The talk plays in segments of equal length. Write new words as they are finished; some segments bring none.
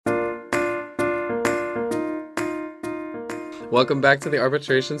Welcome back to the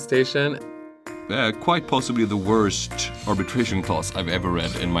arbitration station. Quite possibly the worst arbitration clause I've ever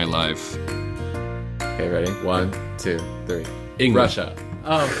read in my life. Okay, ready? 1, 2, 3. English. Russia.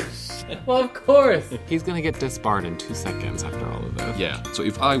 Oh, well, of course. He's gonna get disbarred in 2 seconds after all of this. Yeah, so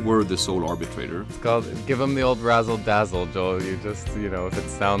if I were the sole arbitrator... It's called, give them the old razzle-dazzle, Joel. You just, if it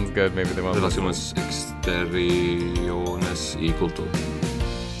sounds good, maybe they won't listen. Relaciones exteriores equal to...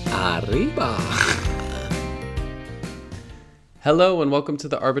 Arriba. Hello and welcome to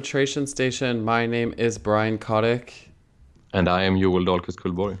the arbitration station. My name is Brian Kotick. And I am Joel Dahlqvist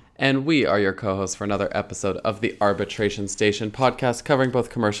Kullborg. And we are your co-hosts for another episode of the Arbitration Station podcast covering both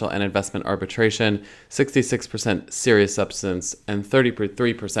commercial and investment arbitration, 66% serious substance, and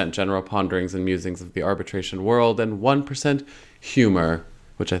 33% general ponderings and musings of the arbitration world, and 1% humor,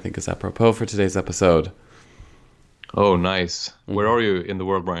 which I think is apropos for today's episode. Oh, nice. Where are you in the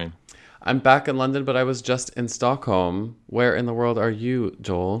world, Brian? I'm back in London, but I was just in Stockholm. Where in the world are you,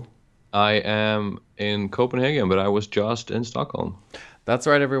 Joel? I am in Copenhagen, but I was just in Stockholm. That's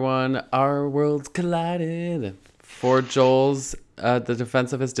right, everyone. Our worlds collided for Joel's the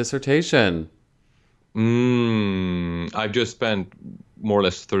defense of his dissertation. I've just spent more or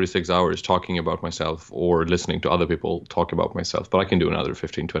less 36 hours talking about myself or listening to other people talk about myself, but I can do another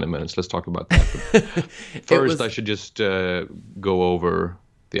 15, 20 minutes. Let's talk about that. First, I should just go over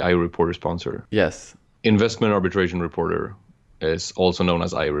the iReporter sponsor. Yes. Investment Arbitration Reporter is also known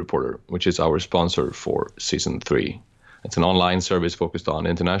as iReporter, which is our sponsor for Season 3. It's an online service focused on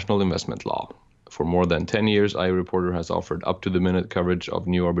international investment law. For more than 10 years, iReporter has offered up-to-the-minute coverage of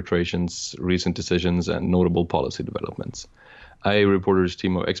new arbitrations, recent decisions, and notable policy developments. iReporter's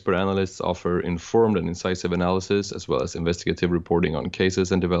team of expert analysts offer informed and incisive analysis, as well as investigative reporting on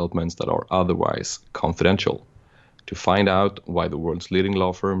cases and developments that are otherwise confidential. To find out why the world's leading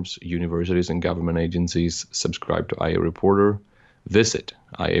law firms, universities, and government agencies subscribe to iReporter, visit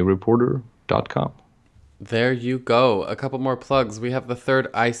iareporter.com. There you go. A couple more plugs. We have the third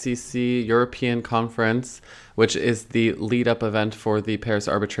ICC European Conference, which is the lead-up event for the Paris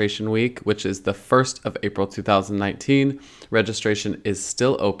Arbitration Week, which is the 1st of April 2019. Registration is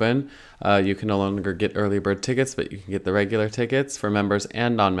still open. You can no longer get early bird tickets, but you can get the regular tickets for members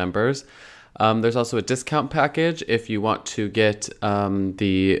and non-members. There's also a discount package if you want to get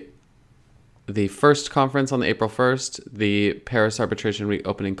the first conference on the April 1st, the Paris Arbitration Week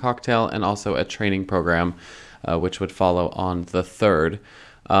opening cocktail, and also a training program, which would follow on the 3rd.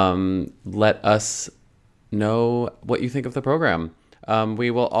 Let us know what you think of the program.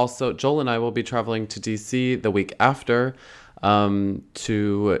 We will also, Joel and I will be traveling to DC the week after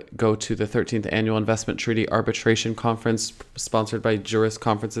to go to the 13th Annual Investment Treaty Arbitration Conference sponsored by Juris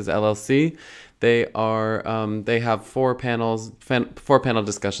Conferences, LLC. They have four panel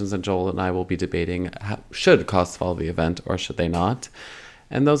discussions, and Joel and I will be debating should costs follow the event or should they not.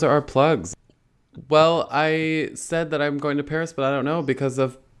 And those are our plugs. Well, I said that I'm going to Paris, but I don't know because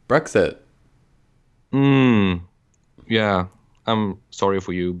of Brexit. Yeah. I'm sorry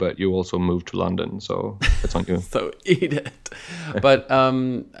for you, but you also moved to London, so it's on you. So eat it. But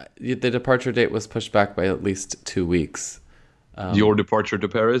the departure date was pushed back by at least 2 weeks. Your departure to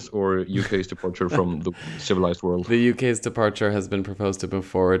Paris or UK's departure from the civilized world? The UK's departure has been proposed to move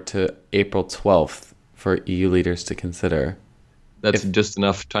forward to April 12th for EU leaders to consider. That's just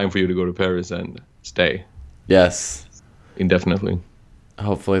enough time for you to go to Paris and stay. Yes. Indefinitely.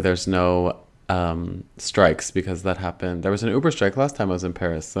 Hopefully there's no strikes, because that happened. There was an Uber strike last time I was in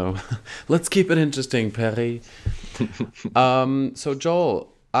Paris, so let's keep it interesting, Paris. So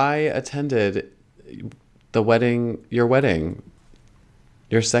Joel, I attended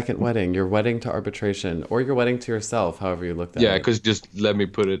your second wedding, your wedding to arbitration, or your wedding to yourself, however you looked at it. Yeah, because just let me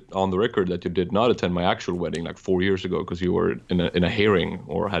put it on the record that you did not attend my actual wedding like 4 years ago because you were in a hearing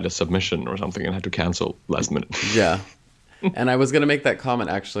or had a submission or something and had to cancel last minute. Yeah. And I was going to make that comment,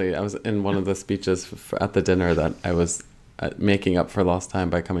 actually. I was in one of the speeches at the dinner that I was making up for lost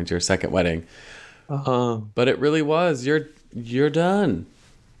time by coming to your second wedding. But it really was. You're done.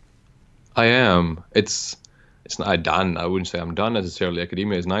 I am. It's not done. I wouldn't say I'm done necessarily.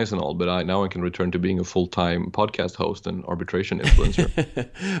 Academia is nice and all, but now I can return to being a full-time podcast host and arbitration influencer.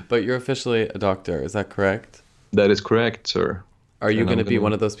 But you're officially a doctor. Is that correct? That is correct, sir. Are you going to be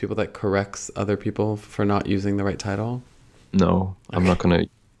one of those people that corrects other people for not using the right title? No, I'm not going to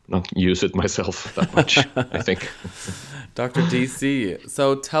not use it myself that much, I think. Dr. DC,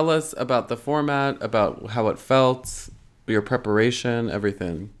 so tell us about the format, about how it felt, your preparation,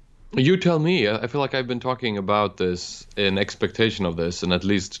 everything. You tell me. I feel like I've been talking about this in expectation of this in at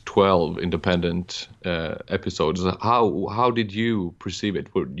least 12 independent episodes. How did you perceive it?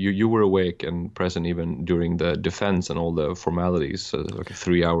 You were awake and present even during the defense and all the formalities, like a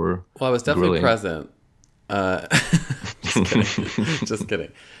 3 hour Well, I was definitely grilling. present. Uh, just kidding. Just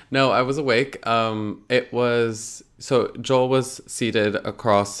kidding. No, I was awake. It was so Joel was seated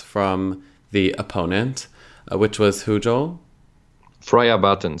across from the opponent, which was who, Joel? Freya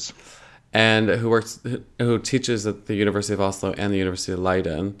Battens. And who teaches at the University of Oslo and the University of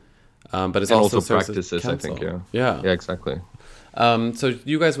Leiden, but is And also also serves as practices, I counsel. think, yeah. Yeah. Yeah, exactly. So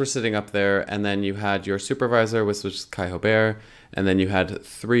you guys were sitting up there, and then you had your supervisor, which was Kai Hobert, and then you had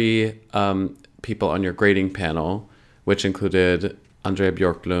three people on your grading panel, which included Andrea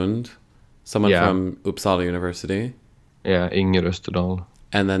Björklund, someone Yeah. from Uppsala University, Yeah, Inger Österdahl.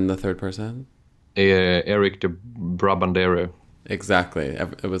 and then the third person. Eric de Brabandere. Exactly.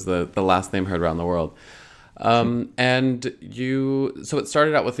 It was the last name heard around the world. And so it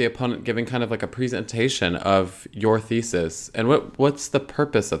started out with the opponent giving kind of like a presentation of your thesis. And what's the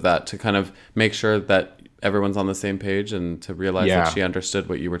purpose of that? To kind of make sure that everyone's on the same page and to realize Yeah. that she understood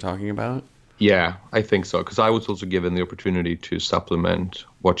what you were talking about? Yeah, I think so. Because I was also given the opportunity to supplement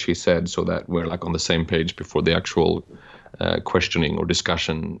what she said so that we're like on the same page before the actual questioning or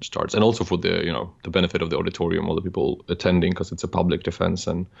discussion starts. And also for the benefit of the auditorium, all the people attending, because it's a public defense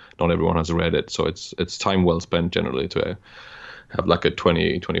and not everyone has read it. So it's time well spent generally to have like a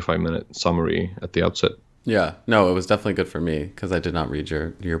 25-minute summary at the outset. Yeah. No, it was definitely good for me because I did not read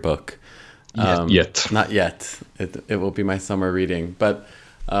your book. Yet. Not yet. It will be my summer reading, but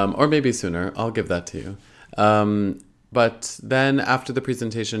or maybe sooner. I'll give that to you. But then after the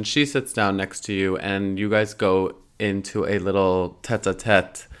presentation, she sits down next to you, and you guys go into a little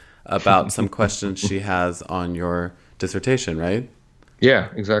tete-a-tete about some questions she has on your dissertation, right? Yeah,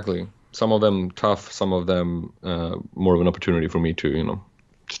 exactly. Some of them tough, some of them more of an opportunity for me to,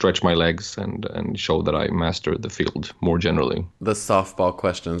 stretch my legs and show that I mastered the field more generally. The softball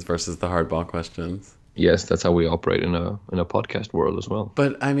questions versus the hardball questions. Yes, that's how we operate in a podcast world as well.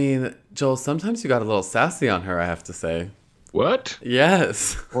 But I mean, Joel, sometimes you got a little sassy on her, I have to say. What?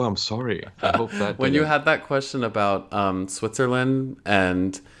 Yes. Oh, I'm sorry. I hope that When you didn't- had that question about Switzerland,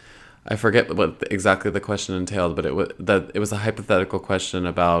 and I forget what exactly the question entailed, but it was a hypothetical question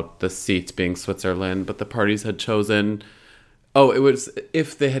about the seat being Switzerland, but the parties had chosen. Oh, it was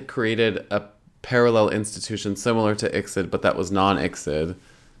if they had created a parallel institution similar to ICSID, but that was non-ICSID.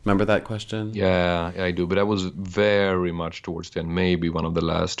 Remember that question? Yeah, I do. But that was very much towards the end, maybe one of the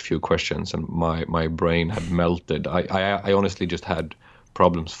last few questions, and my brain had melted. I honestly just had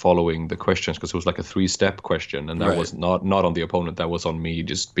problems following the questions because it was like a 3-step question, and that Right. was not on the opponent. That was on me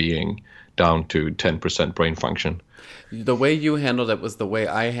just being down to 10% brain function. The way you handled it was the way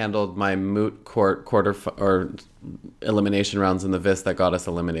I handled my moot court or elimination rounds in the VIS that got us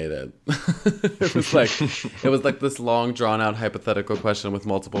eliminated. It was like this long drawn out hypothetical question with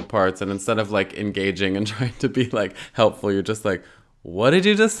multiple parts, and instead of like engaging and trying to be like helpful, you're just like, what did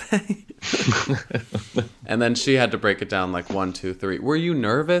you just say? And then she had to break it down like 1, 2, 3. Were you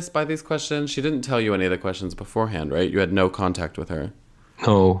nervous by these questions? She didn't tell you any of the questions beforehand, right? You had no contact with her.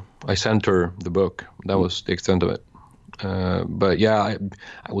 No, I sent her the book. That was the extent of it. But yeah,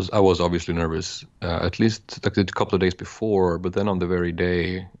 I was obviously nervous, at least like a couple of days before. But then on the very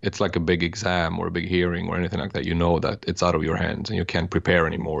day, it's like a big exam or a big hearing or anything like that. You know that it's out of your hands and you can't prepare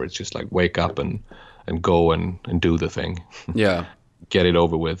anymore. It's just like wake up and go and do the thing, Yeah. get it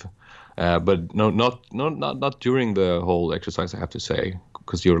over with. But no, not during the whole exercise, I have to say,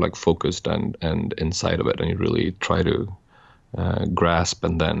 because you're like focused and inside of it, and you really try to grasp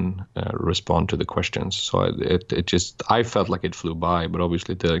and then respond to the questions. So I felt like it flew by, but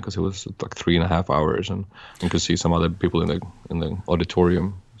obviously it did because it was like 3.5 hours, and you could see some other people in the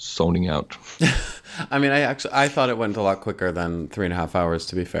auditorium zoning out. I mean, I thought it went a lot quicker than 3.5 hours,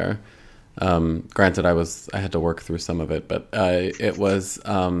 to be fair. Granted, I had to work through some of it, but it was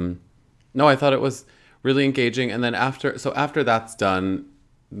no, I thought it was really engaging. And then after that's done,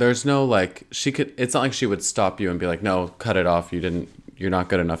 there's no like it's not like she would stop you and be like, no, cut it off. You're not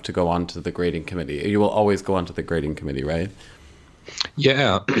good enough to go on to the grading committee. You will always go on to the grading committee, right?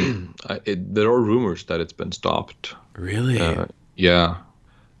 Yeah, there are rumors that it's been stopped. Really? Yeah,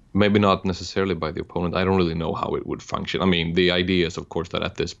 maybe not necessarily by the opponent. I don't really know how it would function. I mean, the idea is, of course, that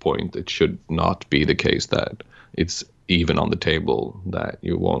at this point it should not be the case that it's even on the table that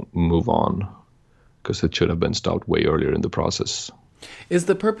you won't move on, because it should have been stopped way earlier in the process. Is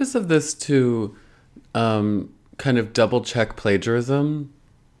the purpose of this to kind of double check plagiarism?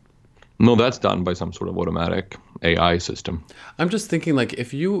 No, that's done by some sort of automatic. AI system. I'm just thinking, like,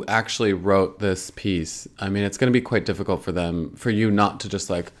 if you actually wrote this piece, I mean, it's going to be quite difficult for you not to just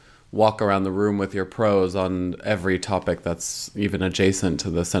like walk around the room with your prose on every topic that's even adjacent to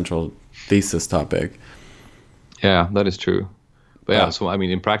the central thesis topic. Yeah, that is true. But yeah, so I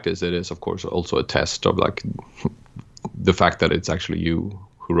mean, in practice, it is of course also a test of like the fact that it's actually you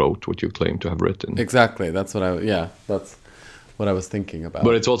who wrote what you claim to have written. Exactly. That's what I was thinking about.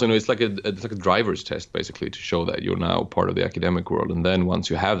 But it's also, it's like a driver's test basically to show that you're now part of the academic world. And then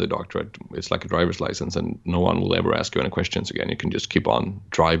once you have the doctorate, it's like a driver's license, and no one will ever ask you any questions again. You can just keep on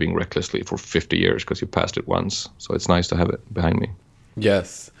driving recklessly for 50 years because you passed it once. So it's nice to have it behind me.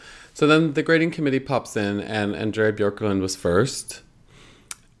 Yes. So then the grading committee pops in, and Andrea Björklund was first.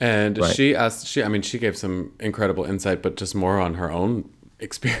 And Right. she gave some incredible insight, but just more on her own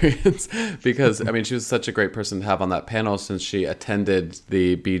experience because, I mean, she was such a great person to have on that panel since she attended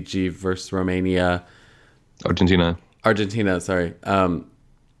the BG versus Argentina,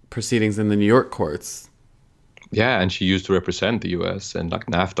 proceedings in the New York courts. Yeah, and she used to represent the U.S. and like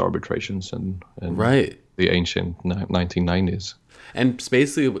NAFTA arbitrations and right. the ancient 1990s. And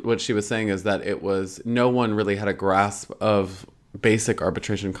basically what she was saying is that no one really had a grasp of basic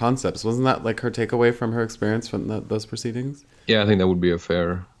arbitration concepts. Wasn't that like her takeaway from her experience from those proceedings? Yeah, I think that would be a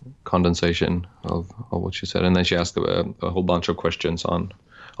fair condensation of what she said. And then she asked a whole bunch of questions on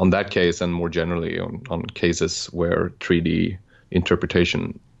that case and more generally on cases where 3D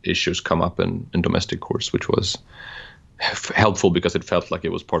interpretation issues come up in domestic courts, which was helpful because it felt like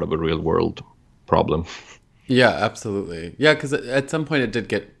it was part of a real world problem. Yeah, absolutely. Yeah, because at some point it did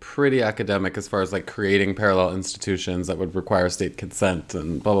get pretty academic as far as like creating parallel institutions that would require state consent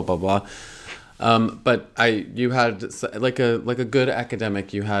and blah, blah, blah, blah. But you had like a good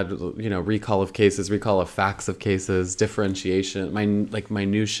academic, you had, recall of cases, recall of facts of cases, differentiation,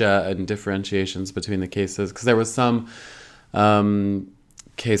 minutia and differentiations between the cases. Because there was some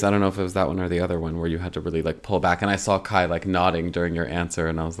case, I don't know if it was that one or the other one, where you had to really like pull back. And I saw Kai like nodding during your answer,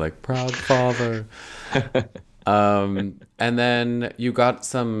 and I was like, proud father. And then you got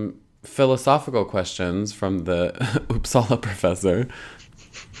some philosophical questions from the Uppsala professor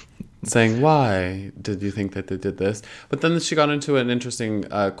saying, why did you think that they did this? But then she got into an interesting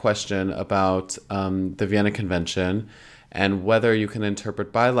question about the Vienna Convention and whether you can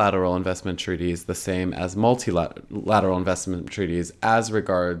interpret bilateral investment treaties the same as multilateral investment treaties as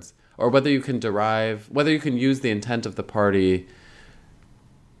regards, or whether you can use the intent of the party.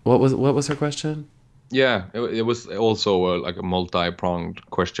 What was her question? Yeah, it was also like a multi-pronged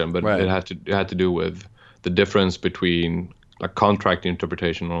question, but right. it had to do with the difference between like contract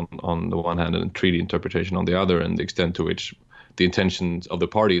interpretation on the one hand and treaty interpretation on the other, and the extent to which the intentions of the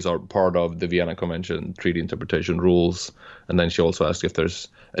parties are part of the Vienna Convention treaty interpretation rules. And then she also asked if there's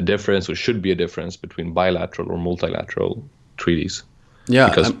a difference or should be a difference between bilateral or multilateral treaties. Yeah,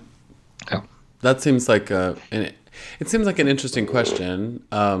 because that seems like it seems like an interesting question.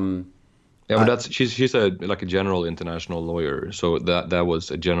 Yeah, but she's a general international lawyer, so that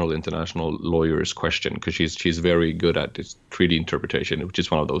was a general international lawyer's question, because she's very good at this treaty interpretation, which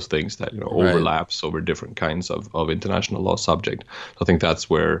is one of those things that overlaps over different kinds of international law subject. So I think that's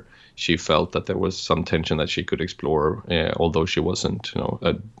where she felt that there was some tension that she could explore, although she wasn't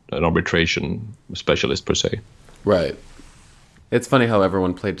an arbitration specialist per se. Right. It's funny how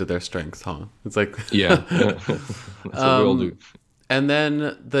everyone played to their strengths, huh? It's like yeah. That's what we all do. And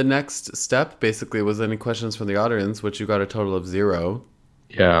then the next step basically was any questions from the audience, which you got a total of 0.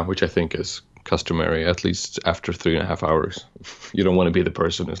 Yeah, which I think is customary, at least after 3.5 hours. You don't want to be the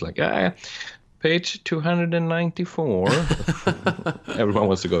person who's like, page 294. Everyone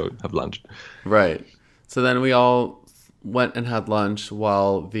wants to go have lunch. Right. So then we all went and had lunch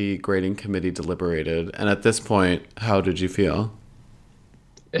while the grading committee deliberated. And at this point, how did you feel?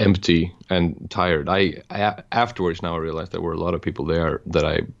 Empty and tired. I afterwards now I realized there were a lot of people there that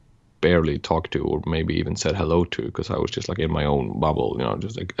I barely talked to or maybe even said hello to, because I was just like in my own bubble,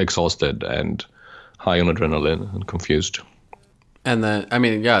 just exhausted and high on adrenaline and confused. And then, I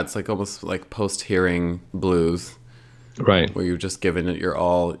mean, yeah, it's like almost like post-hearing blues. Right. Where you've just given it your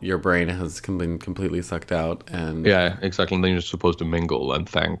all, your brain has been completely sucked out. And yeah, exactly. And then you're supposed to mingle and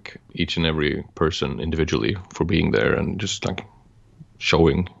thank each and every person individually for being there and just like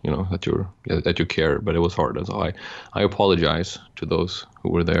showing, that you care. But it was hard. And so I apologize to those who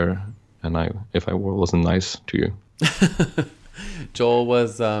were there, and if I wasn't nice to you. Joel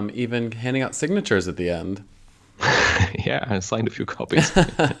was even handing out signatures at the end. Yeah, I signed a few copies.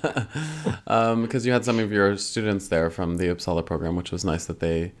 Because you had some of your students there from the Uppsala program, which was nice that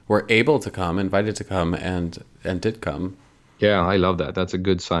they were able to come, invited to come, and did come. Yeah, I love that. That's a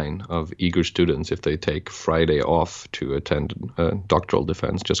good sign of eager students if they take Friday off to attend doctoral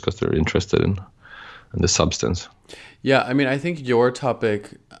defense just because they're interested in the substance. Yeah, I mean, I think your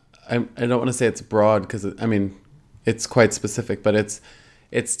topic, I don't want to say it's broad because, I mean, it's quite specific, but it's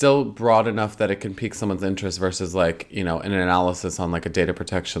still broad enough that it can pique someone's interest versus like, you know, an analysis on like a data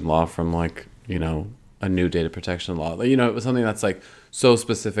protection law from like, you know, a new data protection law. You know, it was something that's like so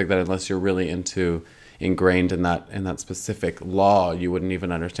specific that unless you're really ingrained in that specific law, you wouldn't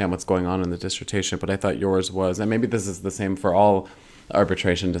even understand what's going on in the dissertation. But I thought yours was, and maybe this is the same for all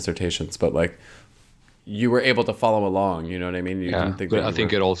arbitration dissertations, but like you were able to follow along, you know what I mean? You didn't think but I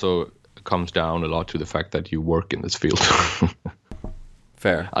think it also comes down a lot to the fact that you work in this field.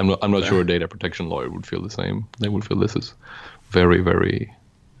 Fair. I'm not sure a data protection lawyer would feel the same. They would feel this is very, very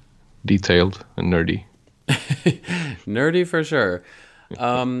detailed and nerdy. Nerdy for sure.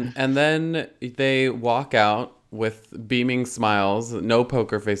 And then they walk out with beaming smiles, no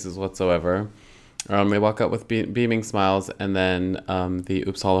poker faces whatsoever. They walk out with beaming smiles, and then the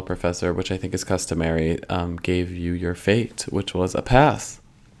Uppsala professor, which I think is customary, gave you your fate, which was a pass.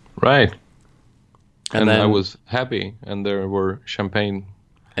 Right. And then I was happy, and there were champagne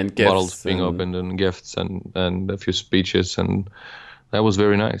and gifts bottles being opened and gifts and a few speeches, and that was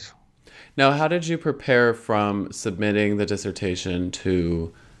very nice. Now, how did you prepare from submitting the dissertation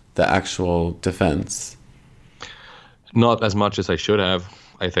to the actual defense? Not as much as I should have,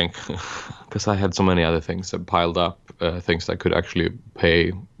 I think, because I had so many other things that piled up, things that could actually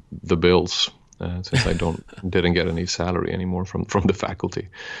pay the bills, since I didn't get any salary anymore from the faculty.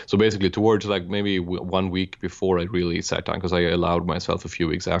 So basically, towards like maybe 1 week before I really sat down, because I allowed myself a few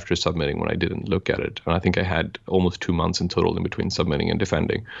weeks after submitting when I didn't look at it, and I think I had almost 2 months in total in between submitting and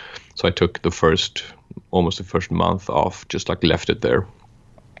defending. So I took almost the first month off, just like left it there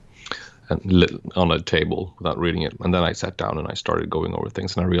and on a table without reading it. And then I sat down and I started going over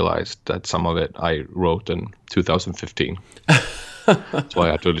things, and I realized that some of it I wrote in 2015. So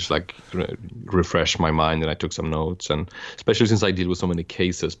I had to just like refresh my mind, and I took some notes. And especially since I deal with so many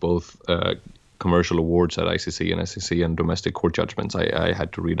cases, both commercial awards at ICC and SEC and domestic court judgments, I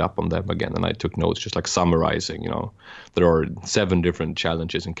had to read up on them again, and I took notes just like summarizing, you know, there are 7 different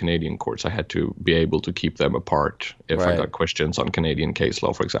challenges in Canadian courts. I had to be able to keep them apart if I got questions on Canadian case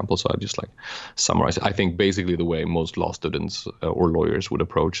law, for example. So I just like summarize it. I think basically the way most law students or lawyers would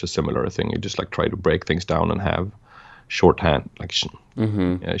approach a similar thing, you just like try to break things down and have shorthand, like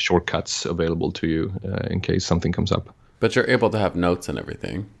shortcuts available to you in case something comes up. But you're able to have notes and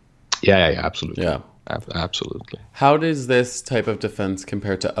everything. Yeah, absolutely. Yeah. Absolutely. How does this type of defense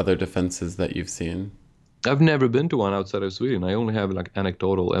compare to other defenses that you've seen? I've never been to one outside of Sweden. I only have like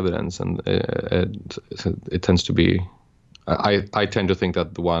anecdotal evidence, and it tends to be, I tend to think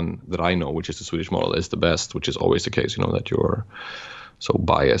that the one that I know, which is the Swedish model, is the best, which is always the case, you know, that you're so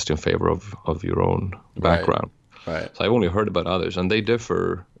biased in favor of your own background. Right. So I've only heard about others, and they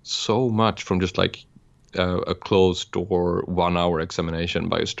differ so much from just like a closed door 1 hour examination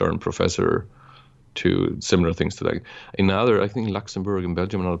by a stern professor to similar things to like in other, I think Luxembourg and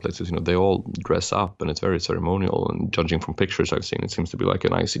Belgium and other places, you know, they all dress up and it's very ceremonial, and judging from pictures I've seen, it seems to be like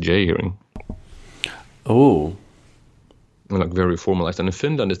an ICJ hearing. Oh. And like very formalized. And in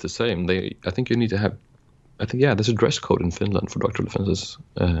Finland it's the same. There's a dress code in Finland for doctoral defenses,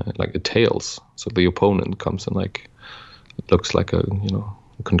 like it tails. So the opponent comes and like looks like a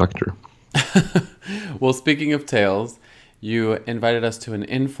conductor. Well, speaking of tails, you invited us to an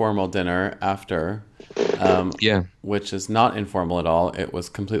informal dinner after, which is not informal at all. It was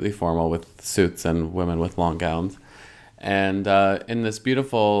completely formal with suits and women with long gowns. And in this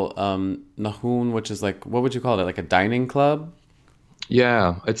beautiful Nahun, which is like, what would you call it? Like a dining club?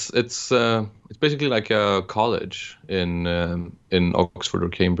 Yeah, it's basically like a college in Oxford or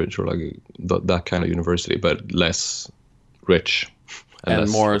Cambridge or like that kind of university, but less rich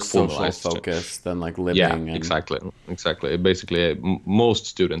and more like social focused than like living. Yeah, exactly. Basically, most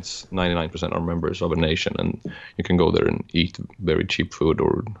students, 99%, are members of a nation, and you can go there and eat very cheap food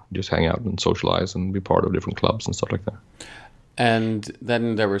or just hang out and socialize and be part of different clubs and stuff like that. And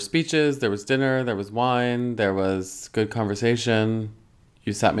then there were speeches, there was dinner, there was wine, there was good conversation.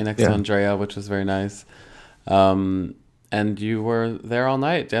 You sat me next to Andrea, which was very nice. And you were there all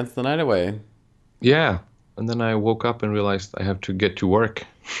night, danced the night away. Yeah. And then I woke up and realized I have to get to work.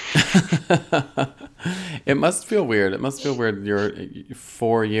 It must feel weird. It must feel weird. Your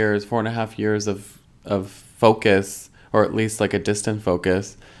 4.5 years of focus, or at least like a distant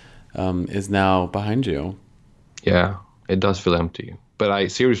focus, is now behind you. Yeah, it does feel empty. But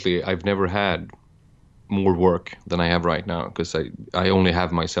I've never had more work than I have right now, because I only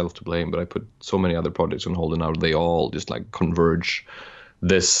have myself to blame, but I put so many other projects on hold, and now they all just like converge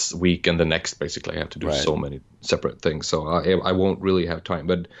this week and the next. Basically, I have to do so many separate things, so I won't really have time.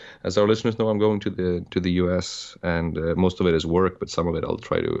 But as our listeners know, I'm going to the US, and most of it is work, but some of it I'll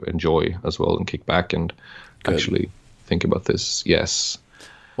try to enjoy as well and kick back and actually think about this. Yes.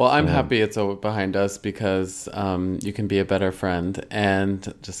 Well, I'm happy it's behind us, because you can be a better friend.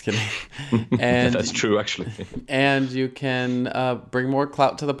 And just kidding. And that's true, actually. And you can bring more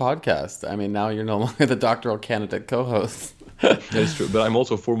clout to the podcast. I mean, now you're no longer the doctoral candidate co-host. That's true, but I'm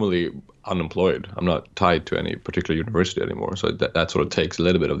also formally unemployed. I'm not tied to any particular university anymore, so that sort of takes a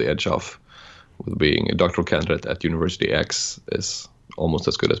little bit of the edge off. With being a doctoral candidate at University X is almost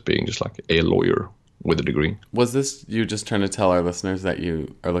as good as being just like a lawyer with a degree. Was this you just trying to tell our listeners that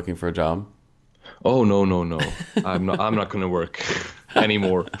you are looking for a job? Oh, no. I'm not going to work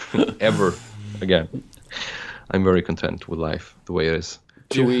anymore, ever again. I'm very content with life the way it is.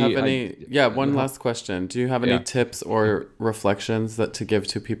 Do you have any... one last question. Do you have any tips or reflections that to give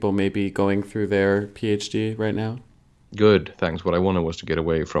to people maybe going through their PhD right now? Good, thanks. What I wanted was to get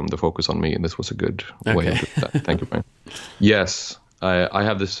away from the focus on me, and this was a good way of doing that. Thank you, man. Yes, I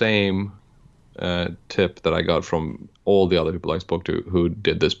have the same tip that I got from all the other people I spoke to who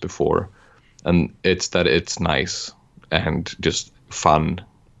did this before, and it's that it's nice and just fun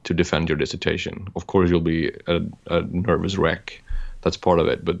to defend your dissertation. Of course, you'll be a nervous wreck. That's part of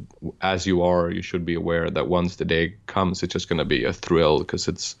it. But as you are, you should be aware that once the day comes, it's just going to be a thrill, because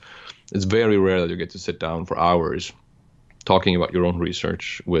it's very rare that you get to sit down for hours talking about your own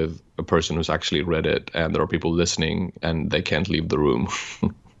research with a person who's actually read it, and there are people listening and they can't leave the room.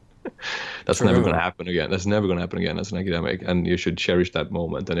 That's never going to happen again. That's never going to happen again as an academic, and you should cherish that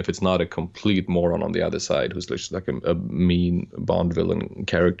moment. And if it's not a complete moron on the other side who's just like a mean Bond villain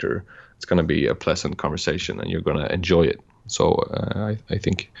character, it's going to be a pleasant conversation and you're going to enjoy it. So I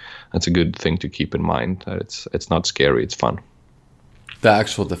think that's a good thing to keep in mind, that it's not scary, it's fun. The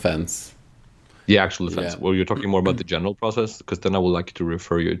actual defense. The actual defense. Yeah. Well, you're talking more about the general process, because then I would like to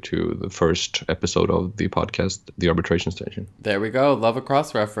refer you to the first episode of the podcast, The Arbitration Station. There we go. Love a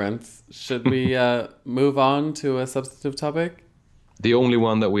cross-reference. Should we move on to a substantive topic? The only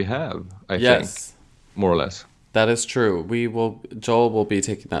one that we have, I think, more or less. That is true. Joel will be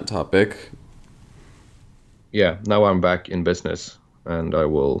taking that topic. Yeah, now I'm back in business, and I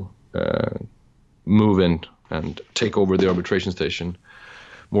will move in and take over the arbitration station,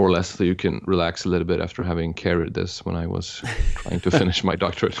 more or less, so you can relax a little bit after having carried this when I was trying to finish my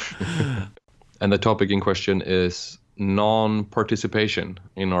doctorate. And the topic in question is non-participation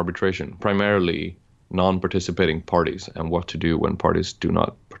in arbitration, primarily non-participating parties, and what to do when parties do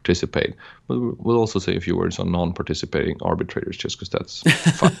not participate. We'll also say a few words on non-participating arbitrators, just because that's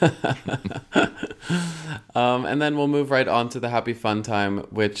fun. And then we'll move right on to the happy fun time,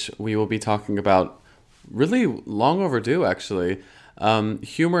 which we will be talking about really long overdue, actually.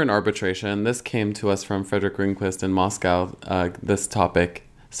 Humour in arbitration. This came to us from Frederick Ringquist in Moscow, this topic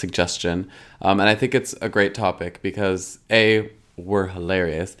suggestion. And I think it's a great topic because A, we're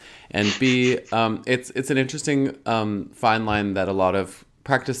hilarious, and B, it's an interesting fine line that a lot of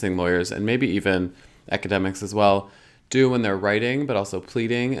practicing lawyers, and maybe even academics as well, do when they're writing, but also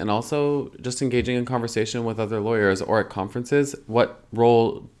pleading, and also just engaging in conversation with other lawyers or at conferences. What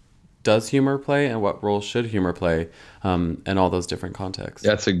role does humor play, and what role should humor play in all those different contexts?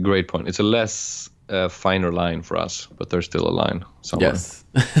 That's a great point. It's a less finer line for us, but there's still a line somewhere. Yes.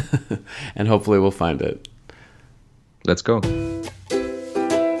 And hopefully we'll find it. Let's go.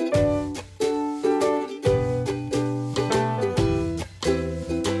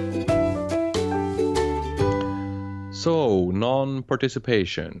 So,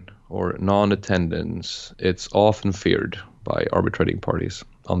 non-participation or non-attendance, it's often feared by arbitrating parties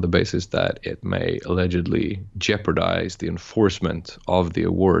on the basis that it may allegedly jeopardize the enforcement of the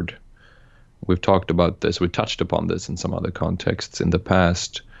award. We've talked about this, we touched upon this in some other contexts in the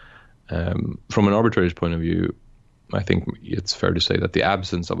past. From an arbitrator's point of view, I think it's fair to say that the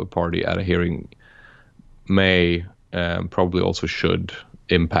absence of a party at a hearing may, probably also should,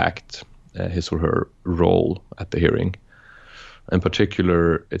 impact his or her role at the hearing. In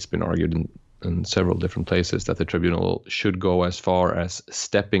particular, it's been argued in several different places that the tribunal should go as far as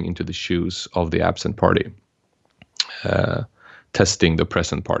stepping into the shoes of the absent party, testing the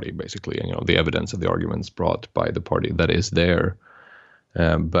present party, basically, and the evidence of the arguments brought by the party that is there.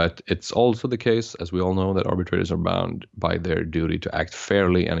 But it's also the case, as we all know, that arbitrators are bound by their duty to act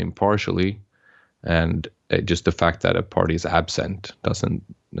fairly and impartially, and just the fact that a party is absent doesn't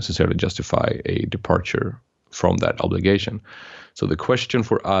necessarily justify a departure from that obligation. So the question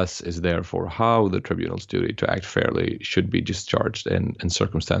for us is therefore how the tribunal's duty to act fairly should be discharged in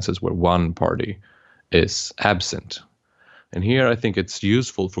circumstances where one party is absent. And here I think it's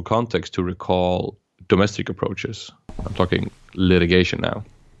useful for context to recall domestic approaches. I'm talking litigation now.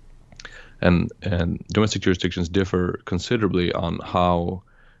 And domestic jurisdictions differ considerably on how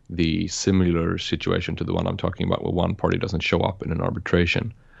the similar situation to the one I'm talking about, where one party doesn't show up in an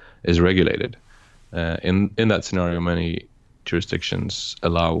arbitration, is regulated. In that scenario, many jurisdictions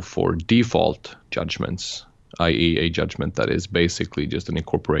allow for default judgments, i.e. a judgment that is basically just an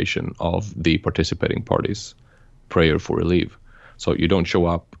incorporation of the participating party's prayer for relief. So you don't show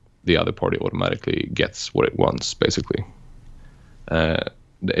up, the other party automatically gets what it wants, basically.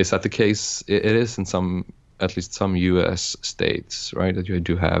 Is that the case? It is in at least some U.S. states, right, that you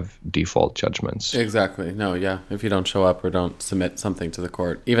do have default judgments. Exactly. No, yeah. If you don't show up or don't submit something to the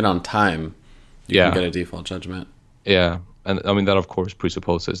court, even on time, you can get a default judgment. Yeah. And I mean, that of course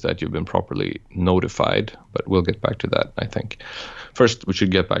presupposes that you've been properly notified, but we'll get back to that, I think. First, we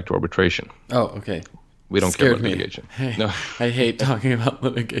should get back to arbitration. Oh, okay. We don't care about litigation. Hey, no. I hate talking about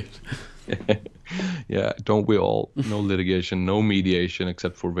litigation. Yeah, don't we all? No litigation, no mediation,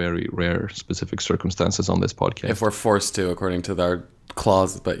 except for very rare specific circumstances on this podcast. If we're forced to, according to our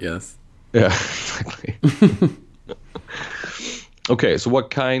clause, but yes. Yeah, exactly. Okay, so what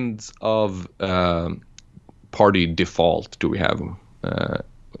kinds of party default do we have?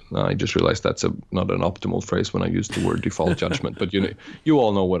 I just realized that's not an optimal phrase when I use the word default judgment, but you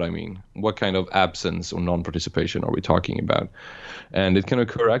all know what I mean. What kind of absence or non-participation are we talking about? And it can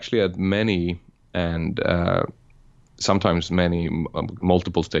occur actually at many and sometimes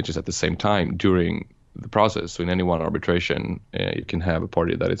multiple stages at the same time during the process. So in any one arbitration, you can have a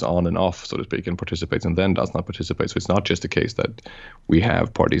party that is on and off, so to speak, and participates and then does not participate. So it's not just the case that we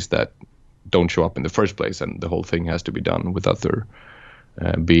have parties that don't show up in the first place and the whole thing has to be done without their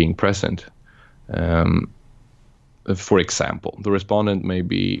being present. For example, the respondent may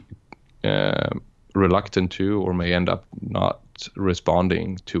be reluctant to or may end up not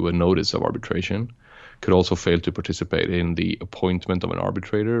responding to a notice of arbitration, could also fail to participate in the appointment of an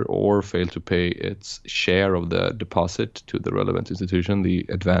arbitrator or fail to pay its share of the deposit to the relevant institution, the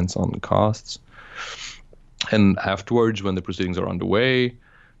advance on costs. And afterwards, when the proceedings are underway,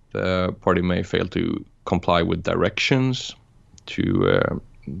 the party may fail to comply with directions to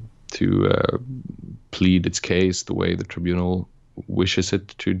plead its case the way the tribunal wishes it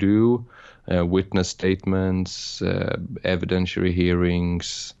to do, witness statements, evidentiary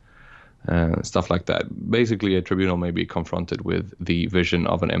hearings, stuff like that. Basically, a tribunal may be confronted with the vision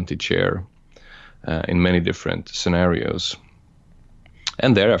of an empty chair in many different scenarios.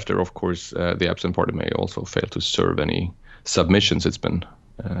 And thereafter, of course, the absent party may also fail to serve any submissions it's been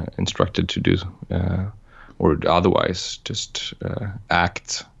instructed to do, or otherwise just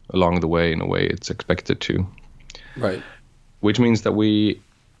act along the way in a way it's expected to. Right. Which means that we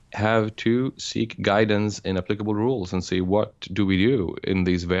have to seek guidance in applicable rules and see what do we do in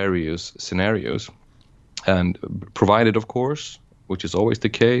these various scenarios. And provided, of course, which is always the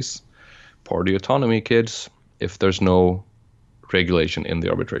case, party autonomy, kids, if there's no regulation in the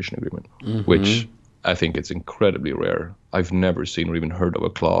arbitration agreement, which I think it's incredibly rare. I've never seen or even heard of a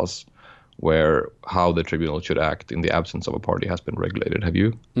clause where how the tribunal should act in the absence of a party has been regulated. Have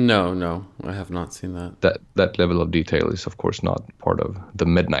you? No, I have not seen that. That level of detail is, of course, not part of the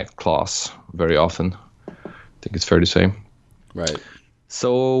midnight clause very often. I think it's fair to say. Right.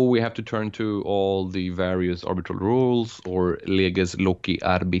 So we have to turn to all the various arbitral rules, or leges loci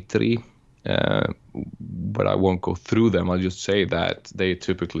arbitri, but I won't go through them. I'll just say that they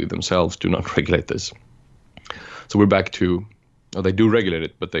typically themselves do not regulate this. So we're back to, they do regulate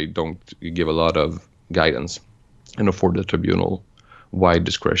it, but they don't give a lot of guidance and afford the tribunal wide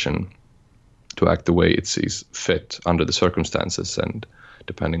discretion to act the way it sees fit under the circumstances, and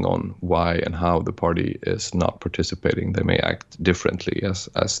depending on why and how the party is not participating, they may act differently as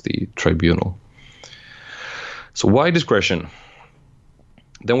the tribunal. So wide discretion.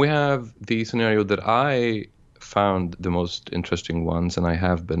 Then we have the scenario that I found the most interesting ones, and I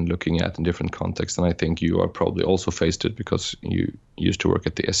have been looking at in different contexts, and I think you are probably also faced it because you used to work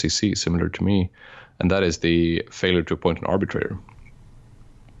at the SEC, similar to me, and that is the failure to appoint an arbitrator.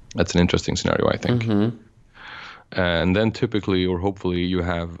 That's an interesting scenario, I think. And then typically, or hopefully, you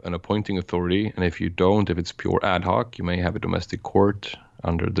have an appointing authority, and if you don't, if it's pure ad hoc, you may have a domestic court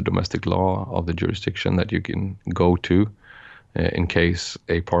under the domestic law of the jurisdiction that you can go to in case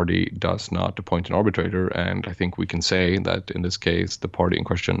a party does not appoint an arbitrator. And I think we can say that in this case, the party in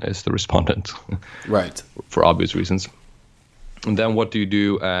question is the respondent. Right. For obvious reasons. And then what do you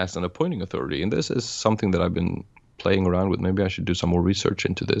do as an appointing authority? And this is something that I've been playing around with. Maybe I should do some more research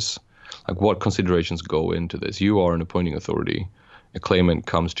into this. Like, what considerations go into this? You are an appointing authority. A claimant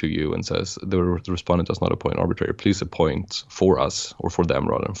comes to you and says, the respondent does not appoint an arbitrator. Please appoint for us, or for them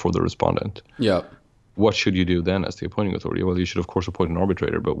rather, for the respondent. Yeah. What should you do then as the appointing authority? Well, you should, of course, appoint an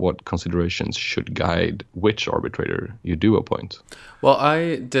arbitrator, but what considerations should guide which arbitrator you do appoint? Well,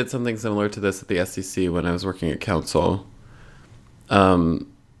 I did something similar to this at the SEC when I was working at council.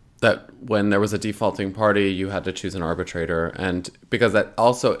 That when there was a defaulting party, you had to choose an arbitrator. And because that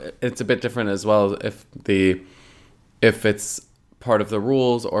also, it's a bit different as well if it's part of the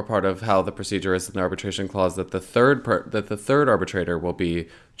rules or part of how the procedure is in the arbitration clause, that the third arbitrator will be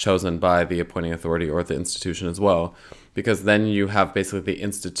chosen by the appointing authority or the institution as well, because then you have basically the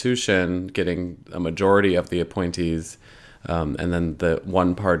institution getting a majority of the appointees, and then the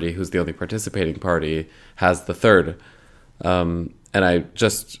one party who's the only participating party has the third. And I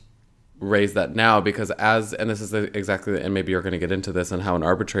just raise that now because and this is exactly, and maybe you're going to get into this and how an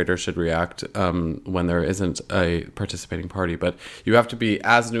arbitrator should react when there isn't a participating party, but you have to be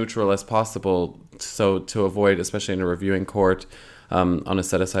as neutral as possible, so to avoid, especially in a reviewing court, on a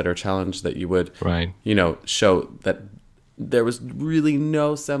set-aside or challenge, that you would, right, show that there was really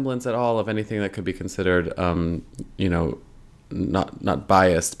no semblance at all of anything that could be considered, not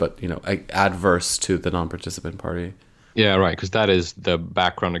biased, but adverse to the non-participant party. Yeah, right, because that is the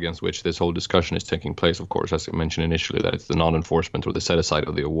background against which this whole discussion is taking place, of course, as I mentioned initially, that it's the non-enforcement or the set-aside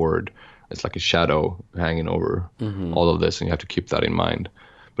of the award. It's like a shadow hanging over all of this, and you have to keep that in mind.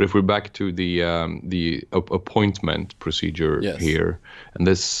 But if we're back to the appointment procedure here, and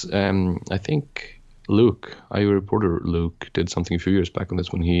this, I think Luke, IU reporter Luke, did something a few years back on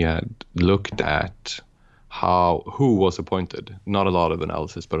this when he had looked at who was appointed. Not a lot of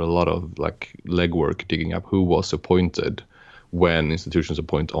analysis, but a lot of legwork digging up who was appointed when institutions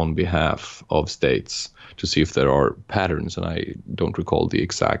appoint on behalf of states, to see if there are patterns. And I don't recall the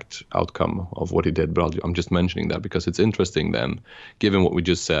exact outcome of what he did, but I'm just mentioning that because it's interesting then, given what we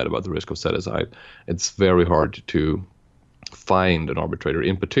just said about the risk of set-aside. It's very hard to find an arbitrator,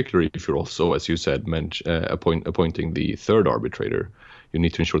 in particular if you're also, as you said, appointing the third arbitrator. You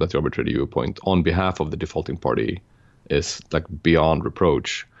need to ensure that the arbitrator you appoint on behalf of the defaulting party is beyond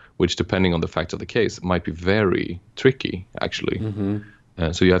reproach, which, depending on the facts of the case, might be very tricky, actually.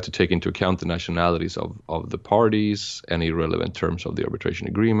 So you have to take into account the nationalities of the parties, any relevant terms of the arbitration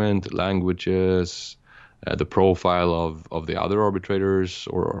agreement, languages, the profile of the other arbitrators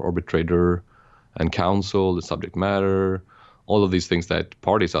or arbitrator and counsel, the subject matter, all of these things that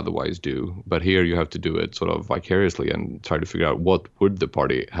parties otherwise do. But here you have to do it sort of vicariously and try to figure out what would the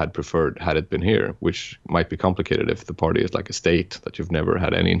party had preferred had it been here, which might be complicated if the party is like a state that you've never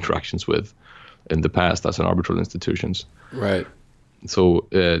had any interactions with in the past as an arbitral institutions. Right. So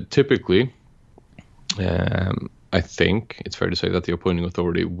typically, I think it's fair to say that the appointing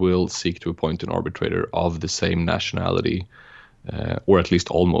authority will seek to appoint an arbitrator of the same nationality, or at least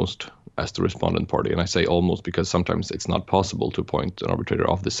almost, as the respondent party. And I say almost because sometimes it's not possible to appoint an arbitrator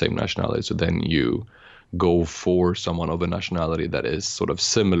of the same nationality. So then you go for someone of a nationality that is sort of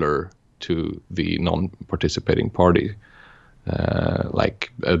similar to the non-participating party,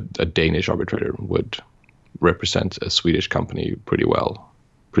 like a Danish arbitrator would represent a Swedish company pretty well,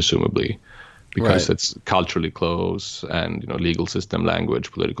 presumably, because it's culturally close and legal system,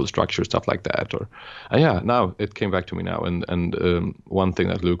 language, political structure, stuff like that. Or now it came back to me now. And one thing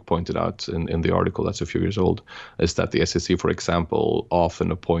that Luke pointed out in the article that's a few years old is that the SEC, for example,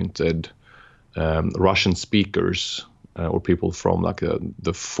 often appointed Russian speakers or people from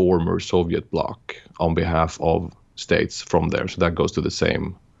the former Soviet bloc on behalf of states from there. So that goes to the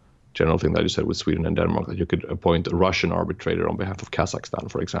same general thing that you said with Sweden and Denmark, that you could appoint a Russian arbitrator on behalf of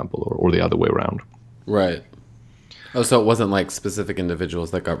Kazakhstan, for example, or the other way around. Right. Oh, so it wasn't like specific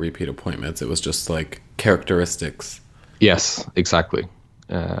individuals that got repeat appointments. It was just like characteristics. Yes, exactly.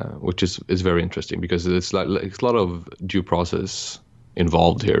 Which is very interesting because it's a lot of due process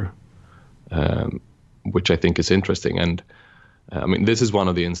involved here, which I think is interesting. And I mean, this is one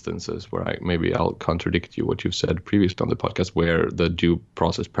of the instances where I'll contradict you what you've said previously on the podcast, where the due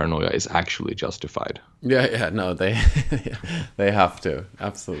process paranoia is actually justified. Yeah, no, they have to,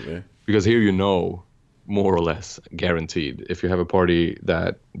 absolutely. Because here more or less guaranteed, if you have a party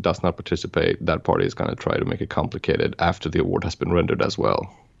that does not participate, that party is going to try to make it complicated after the award has been rendered as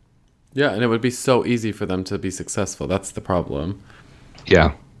well. Yeah, and it would be so easy for them to be successful. That's the problem.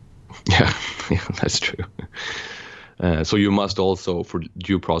 Yeah, that's true. So you must also, for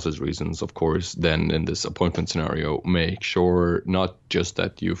due process reasons, of course, then in this appointment scenario, make sure not just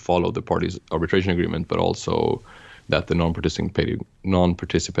that you follow the party's arbitration agreement, but also that the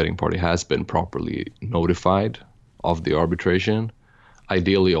non-participating party has been properly notified of the arbitration,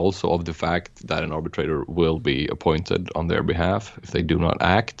 ideally also of the fact that an arbitrator will be appointed on their behalf if they do not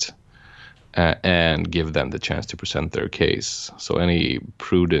act, and give them the chance to present their case. So any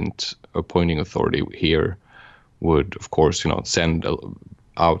prudent appointing authority here would, of course, send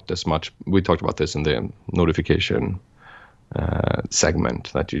out as much. We talked about this in the notification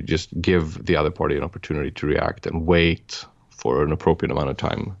segment, that you just give the other party an opportunity to react and wait for an appropriate amount of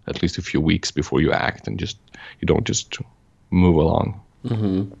time, at least a few weeks before you act, and you don't just move along.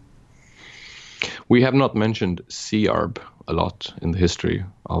 Mm-hmm. We have not mentioned CARB a lot in the history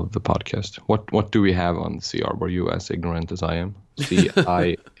of the podcast. What do we have on CARB? Are you as ignorant as I am?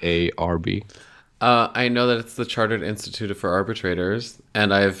 CIARB. I know that it's the Chartered Institute for Arbitrators,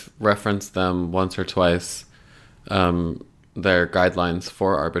 and I've referenced them once or twice. Their guidelines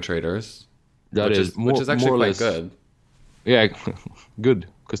for arbitrators, which is actually quite good. Yeah, good,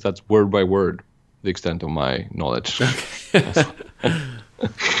 because that's word by word the extent of my knowledge. So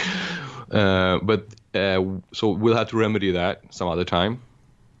we'll have to remedy that some other time.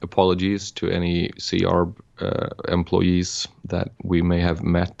 Apologies to any CARB employees that we may have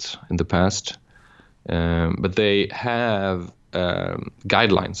met in the past. But they have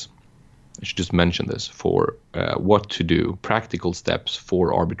guidelines. I should just mention this, for what to do, practical steps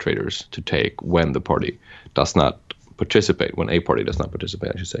for arbitrators to take when the party does not participate, when a party does not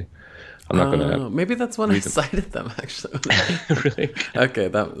participate, I should say. I'm not going to... Maybe that's when I cited them, actually. Really? Okay,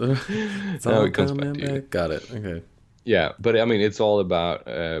 now it comes back to you. Got it, okay. Yeah, but I mean, it's all about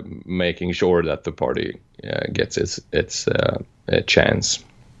making sure that the party gets its chance.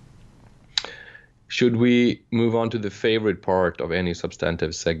 Should we move on to the favorite part of any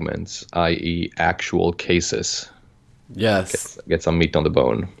substantive segments, i.e. actual cases? Yes. Get some meat on the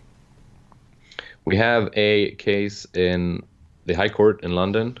bone. We have a case in the High Court in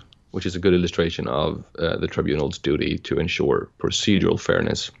London, which is a good illustration of the tribunal's duty to ensure procedural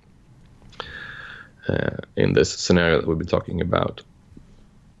fairness in this scenario that we've been talking about.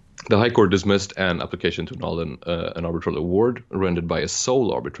 The High Court dismissed an application to annul an arbitral award rendered by a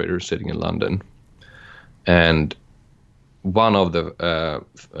sole arbitrator sitting in London. And one of the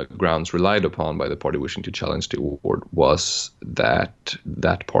grounds relied upon by the party wishing to challenge the award was that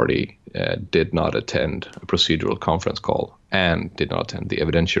that party did not attend a procedural conference call and did not attend the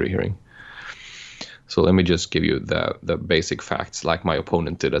evidentiary hearing. So let me just give you the basic facts, like my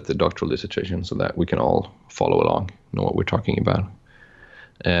opponent did at the doctoral dissertation, so that we can all follow along, know what we're talking about.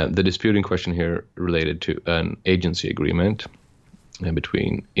 The dispute in question here related to an agency agreement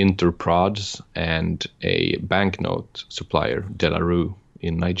between Interprods and a banknote supplier, De La Rue,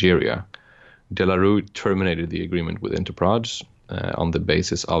 in Nigeria. De La Rue terminated the agreement with Interprods on the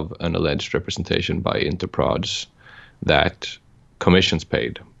basis of an alleged representation by Interprods that commissions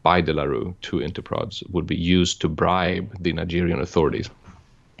paid by De La Rue to Interprods would be used to bribe the Nigerian authorities.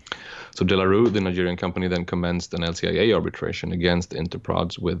 So De La Rue, the Nigerian company, then commenced an LCIA arbitration against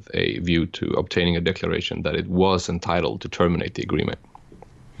Interprods with a view to obtaining a declaration that it was entitled to terminate the agreement.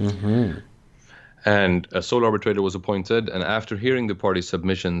 Mm-hmm. And a sole arbitrator was appointed, and after hearing the parties'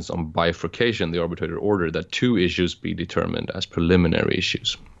 submissions on bifurcation, the arbitrator ordered that two issues be determined as preliminary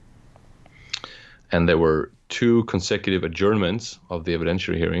issues. And there were two consecutive adjournments of the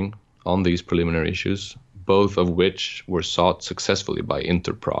evidentiary hearing on these preliminary issues, both of which were sought successfully by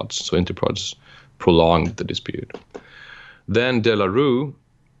Interprods. So Interprods prolonged the dispute. Then De La Rue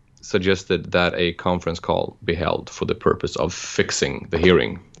suggested that a conference call be held for the purpose of fixing the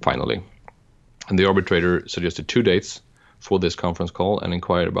hearing, finally. And the arbitrator suggested two dates for this conference call and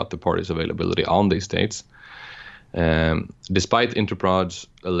inquired about the parties' availability on these dates. Despite Interprods'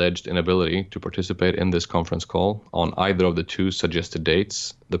 alleged inability to participate in this conference call on either of the two suggested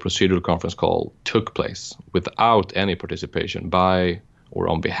dates, the procedural conference call took place without any participation by or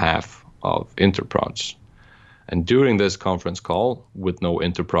on behalf of Interprods. And during this conference call, with no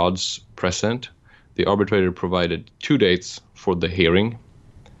Interprods present, the arbitrator provided two dates for the hearing,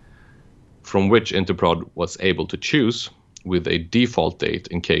 from which Interprod was able to choose, with a default date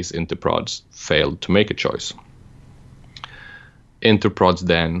in case Interprods failed to make a choice. Interprods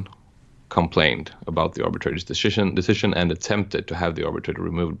then complained about the arbitrator's decision and attempted to have the arbitrator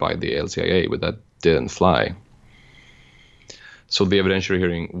removed by the LCIA, but that didn't fly. So the evidentiary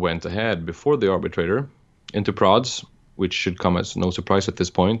hearing went ahead before the arbitrator. Interprods, which should come as no surprise at this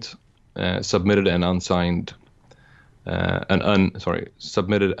point, submitted an unsigned and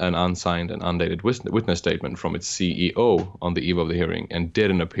undated witness statement from its CEO on the eve of the hearing and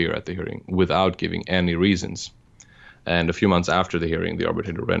didn't appear at the hearing without giving any reasons. And a few months after the hearing, the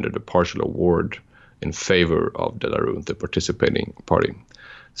arbitrator rendered a partial award in favor of De La Rue, the participating party.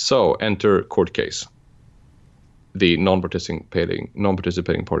 So enter court case. The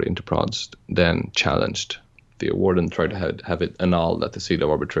non-participating party, Interprods, then challenged the award and tried to have it annulled at the seat of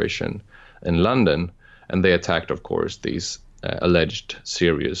arbitration in London. And they attacked, of course, these alleged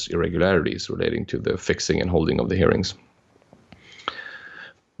serious irregularities relating to the fixing and holding of the hearings.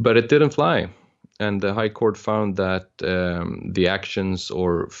 But it didn't fly. And the High Court found that the actions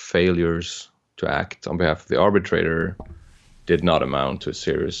or failures to act on behalf of the arbitrator did not amount to a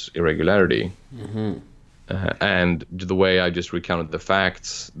serious irregularity. Mm-hmm. And the way I just recounted the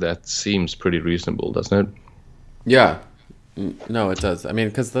facts, that seems pretty reasonable, doesn't it? Yeah. No, it does. I mean,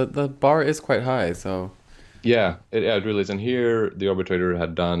 because the bar is quite high, so... Yeah, it really is. And here, the arbitrator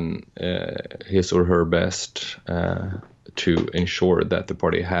had done his or her best to ensure that the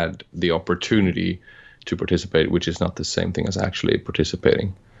party had the opportunity to participate, which is not the same thing as actually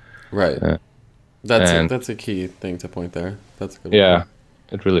participating. Right. That's a key thing to point there. That's a good Yeah, point.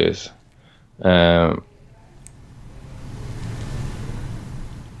 It really is.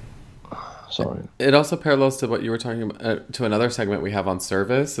 Sorry. It also parallels to what you were talking about, to another segment we have on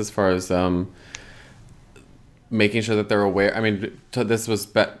service, as far as making sure that they're aware. I mean, this was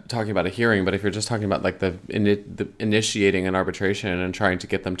talking about a hearing, but if you're just talking about like the initiating an arbitration and trying to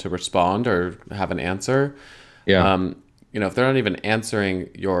get them to respond or have an answer, if they're not even answering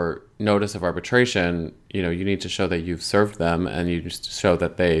your notice of arbitration, you need to show that you've served them, and you just show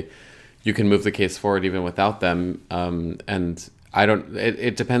that you can move the case forward even without them. And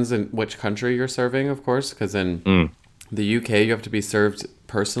it depends on which country you're serving, of course, because in the UK, you have to be served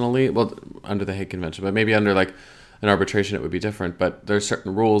personally, well, under the Hague Convention, but maybe under like an arbitration, it would be different. But there's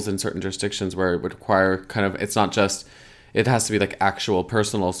certain rules in certain jurisdictions where it would require it's not just, it has to be like actual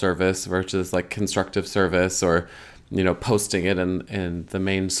personal service versus like constructive service, or, posting it in the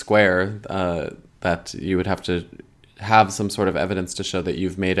main square, that you would have to have some sort of evidence to show that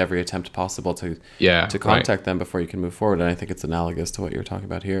you've made every attempt possible to contact them before you can move forward. And I think it's analogous to what you're talking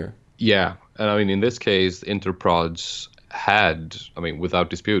about here. Yeah. And I mean, in this case, Interprods had, without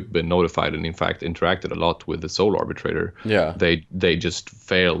dispute, been notified and in fact interacted a lot with the sole arbitrator. Yeah. They just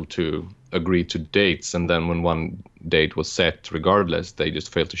failed to agree to dates. And then when one date was set, regardless, they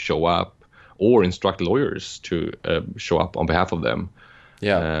just failed to show up or instruct lawyers to show up on behalf of them.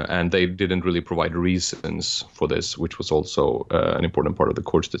 Yeah. And they didn't really provide reasons for this, which was also an important part of the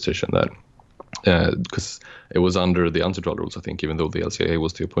court's decision, that because it was under the UNCITRAL rules, I think, even though the LCIA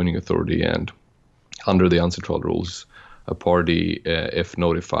was the appointing authority, and under the UNCITRAL rules, a party, if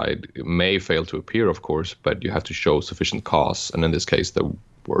notified, may fail to appear, of course, but you have to show sufficient cause. And in this case, there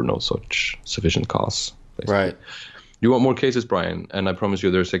were no such sufficient cause. Basically. Right. You want more cases, Brian? And I promise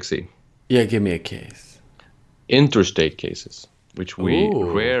you they're sexy. Yeah, give me a case. Interstate cases, which we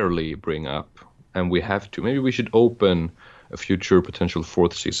rarely bring up, and we have to. Maybe we should open a future potential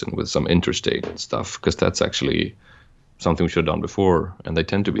fourth season with some interstate stuff, because that's actually something we should have done before, and they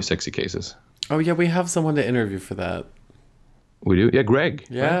tend to be sexy cases. Oh, yeah, we have someone to interview for that. We do? Yeah, Greg.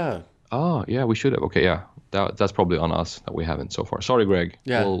 Yeah. Right? Oh, yeah, we should have. Okay, yeah. That's probably on us that we haven't so far. Sorry, Greg.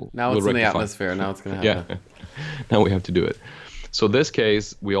 Yeah, now it's in the atmosphere. Now it's going to happen. Yeah, now we have to do it. So this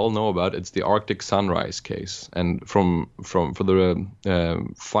case we all know about. It's the Arctic Sunrise case, and for the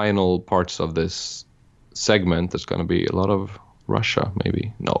final parts of this segment, there's going to be a lot of Russia.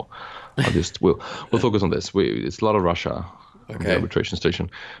 Maybe no, we'll focus on this. It's a lot of Russia on the arbitration station.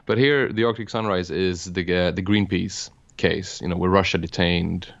 But here, the Arctic Sunrise is the Greenpeace case. Where Russia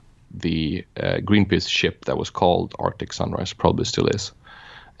detained the Greenpeace ship that was called Arctic Sunrise, probably still is,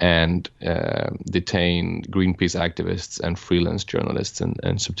 and detained Greenpeace activists and freelance journalists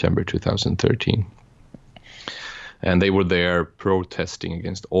in September 2013. And they were there protesting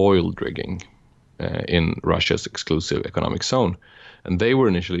against oil drilling in Russia's exclusive economic zone. And they were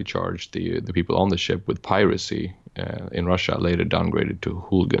initially charged, the people on the ship, with piracy in Russia, later downgraded to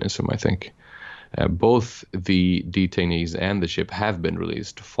hooliganism, I think. Both the detainees and the ship have been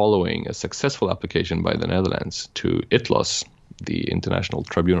released following a successful application by the Netherlands to ITLOS, the International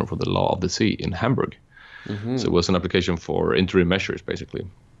Tribunal for the Law of the Sea, in Hamburg. Mm-hmm. So it was an application for interim measures, basically.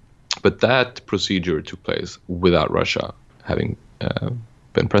 But that procedure took place without Russia having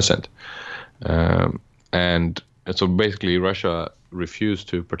been present. And so basically Russia refused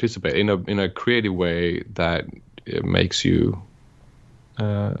to participate in a creative way that makes you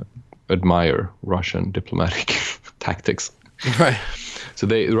admire Russian diplomatic tactics. Right. So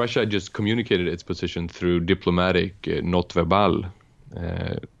Russia just communicated its position through diplomatic note verbal,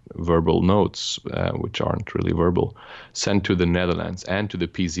 verbal notes, which aren't really verbal, sent to the Netherlands and to the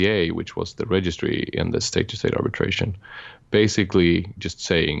PCA, which was the registry in the state-to-state arbitration. basically just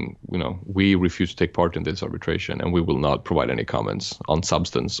saying, we refuse to take part in this arbitration and we will not provide any comments on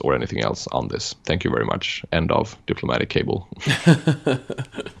substance or anything else on this. Thank you very much. End of diplomatic cable.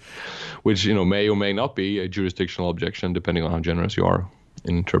 Which, may or may not be a jurisdictional objection, depending on how generous you are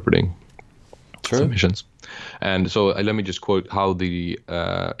in interpreting submissions. And so let me just quote how the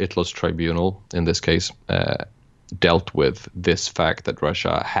ITLOS tribunal, in this case, dealt with this fact that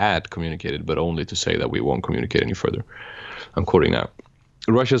Russia had communicated, but only to say that we won't communicate any further. I'm quoting now.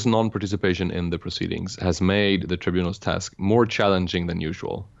 Russia's non-participation in the proceedings has made the tribunal's task more challenging than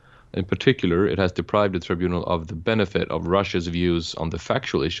usual. In particular, it has deprived the tribunal of the benefit of Russia's views on the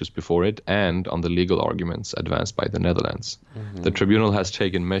factual issues before it and on the legal arguments advanced by the Netherlands. Mm-hmm. The tribunal has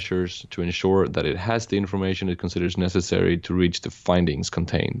taken measures to ensure that it has the information it considers necessary to reach the findings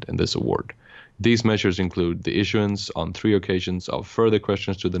contained in this award. These measures include the issuance on 3 occasions of further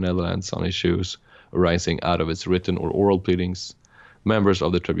questions to the Netherlands on issues arising out of its written or oral pleadings. Members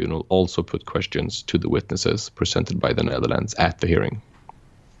of the tribunal also put questions to the witnesses presented by the Netherlands at the hearing.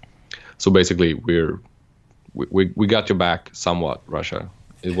 So basically, we got your back somewhat, Russia.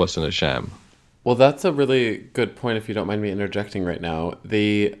 It wasn't a sham. Well, that's a really good point, if you don't mind me interjecting right now.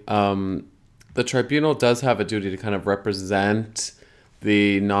 The tribunal does have a duty to kind of represent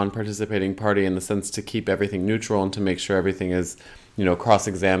the non-participating party in the sense to keep everything neutral and to make sure everything is,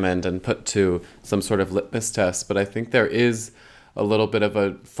 cross-examined and put to some sort of litmus test. But I think there is a little bit of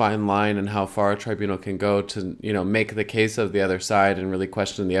a fine line in how far a tribunal can go to, make the case of the other side and really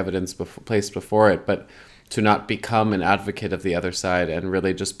question the evidence placed before it, but to not become an advocate of the other side and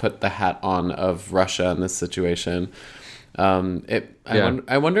really just put the hat on of Russia in this situation.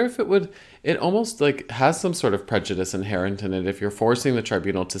 I wonder if it almost like has some sort of prejudice inherent in it if you're forcing the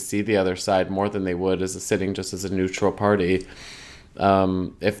tribunal to see the other side more than they would as a neutral party.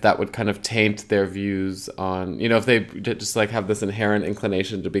 If that would kind of taint their views on, if they just like have this inherent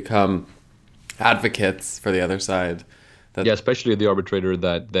inclination to become advocates for the other side. Especially the arbitrator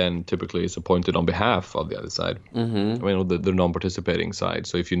that then typically is appointed on behalf of the other side. Mm-hmm. I mean, the non-participating side.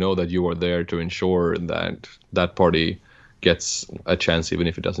 So if you know that you are there to ensure that that party gets a chance, even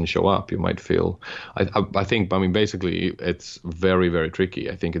if it doesn't show up, you might feel. I think, basically, it's very, very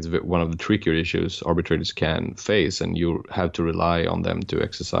tricky. I think it's one of the trickier issues arbitrators can face, and you have to rely on them to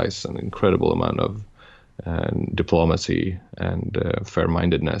exercise an incredible amount of diplomacy and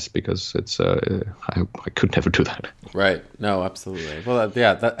fair-mindedness, because it's I could never do that. Right. No, absolutely. Well,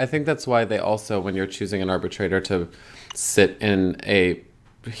 I think that's why they also, when you're choosing an arbitrator to sit in a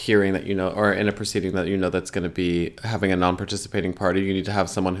hearing that or in a proceeding that that's going to be having a non-participating party, you need to have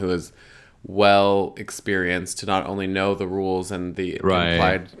someone who is well experienced to not only know the rules and the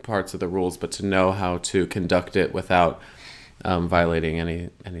implied parts of the rules, but to know how to conduct it without violating any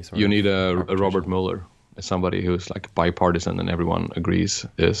sort of. You need a Robert Mueller, somebody who's like bipartisan and everyone agrees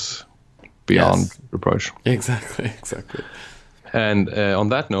is beyond reproach. Exactly. And on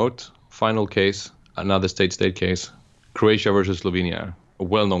that note, final case, another state-state case, Croatia versus Slovenia. A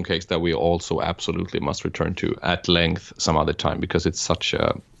well-known case that we also absolutely must return to at length some other time, because it's such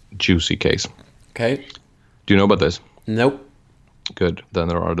a juicy case. Okay. Do you know about this? Nope. Good. Then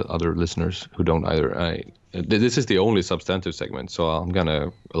there are other listeners who don't either. This is the only substantive segment, so I'm going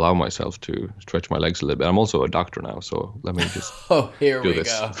to allow myself to stretch my legs a little bit. I'm also a doctor now, so let me just Here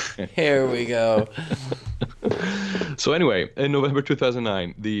we go. So anyway, in November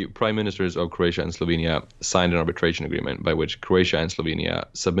 2009, the prime ministers of Croatia and Slovenia signed an arbitration agreement by which Croatia and Slovenia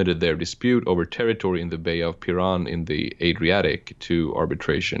submitted their dispute over territory in the Bay of Piran in the Adriatic to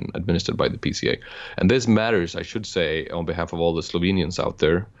arbitration administered by the PCA. And this matters, I should say, on behalf of all the Slovenians out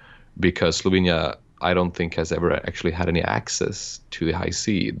there, because Slovenia, I don't think, has ever actually had any access to the high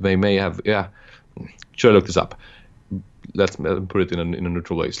sea. They may have, should I look this up? Let's put it in a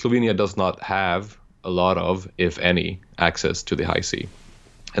neutral way. Slovenia does not have a lot of, if any, access to the high sea.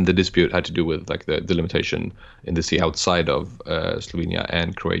 And the dispute had to do with like the delimitation in the sea outside of Slovenia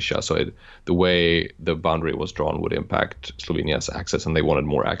and Croatia. So the way the boundary was drawn would impact Slovenia's access, and they wanted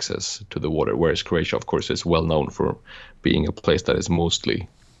more access to the water, whereas Croatia, of course, is well known for being a place that is mostly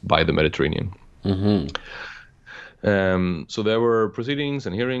by the Mediterranean. Mm-hmm. So there were proceedings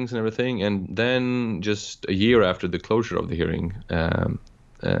and hearings and everything, and then just a year after the closure of the hearing,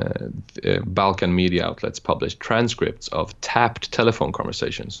 Balkan media outlets published transcripts of tapped telephone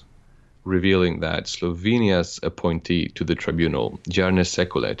conversations, revealing that Slovenia's appointee to the tribunal, Jarne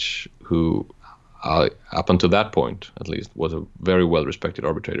Sekulic, who up until that point, at least, was a very well-respected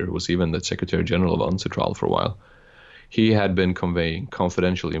arbitrator, who was even the Secretary General of UNCITRAL for a while, he had been conveying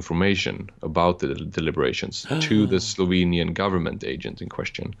confidential information about the deliberations to the Slovenian government agent in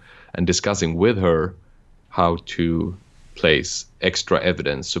question, and discussing with her how to place extra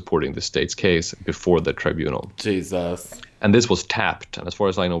evidence supporting the state's case before the tribunal. Jesus. And this was tapped. And as far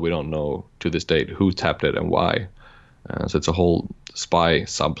as I know, we don't know to this date who tapped it and why. So it's a whole spy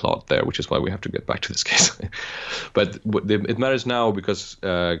subplot there, which is why we have to get back to this case. But it matters now because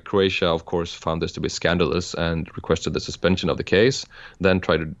Croatia, of course, found this to be scandalous and requested the suspension of the case, then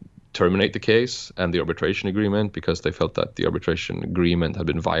tried to terminate the case and the arbitration agreement because they felt that the arbitration agreement had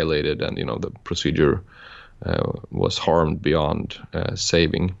been violated and, the procedure was harmed beyond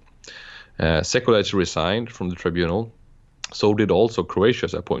saving. Sekulic resigned from the tribunal. So did also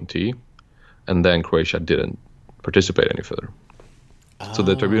Croatia's appointee. And then Croatia didn't participate any further. So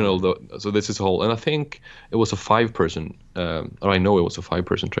the tribunal, so this is a whole, and I think it was a 5-person, or I know it was a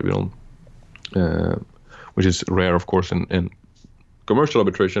 5-person tribunal, which is rare, of course, in commercial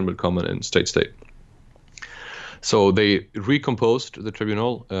arbitration, but common in state-state. So they recomposed the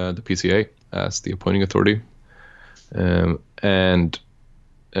tribunal, the PCA, as the appointing authority, and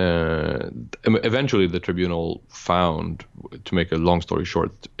eventually the tribunal found, to make a long story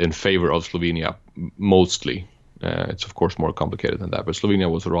short, in favor of Slovenia mostly. It's of course more complicated than that, but Slovenia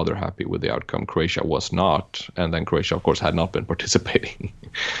was rather happy with the outcome. Croatia was not, and then Croatia, of course, had not been participating.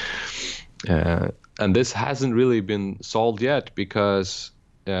 And this hasn't really been solved yet because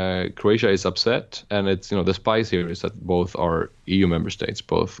Croatia is upset, and it's the spice here is that both are EU member states,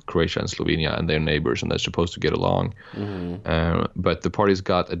 both Croatia and Slovenia, and they're neighbors, and they're supposed to get along. Mm-hmm. But the parties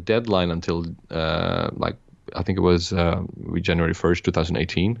got a deadline until I think it was January 1st,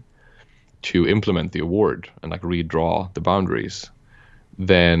 2018. To implement the award and redraw the boundaries.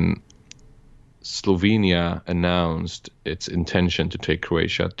 Then Slovenia announced its intention to take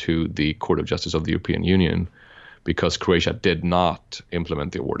Croatia to the Court of Justice of the European Union because Croatia did not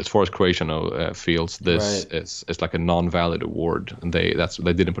implement the award. As far as Croatia feels, this is like a non-valid award, and they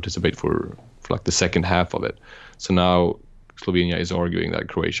didn't participate for the second half of it. So now Slovenia is arguing that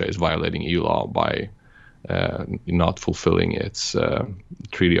Croatia is violating EU law by not fulfilling its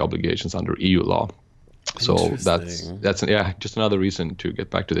treaty obligations under EU law. So that's just another reason to get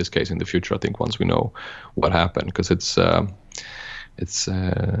back to this case in the future. I think once we know what happened, because it's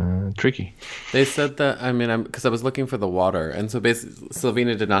tricky. They said that because I was looking for the water, and so basically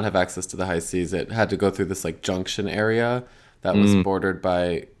Slovenia did not have access to the high seas. It had to go through this junction area that was bordered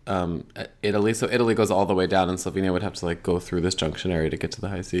by Italy. So Italy goes all the way down, and Slovenia would have to go through this junction area to get to the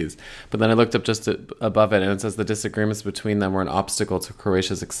high seas. But then I looked up just above it, and it says the disagreements between them were an obstacle to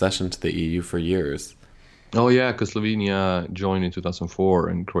Croatia's accession to the EU for years. Oh yeah, because Slovenia joined in 2004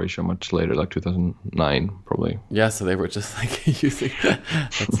 and Croatia much later, 2009 probably. Yeah, so they were just using that.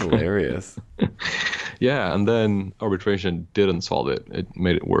 That's hilarious. Yeah, and then arbitration didn't solve it. It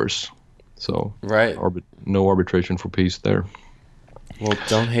made it worse. So no arbitration for peace there. Well,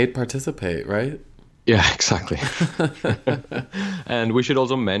 don't hate, participate, right? Yeah, exactly. And we should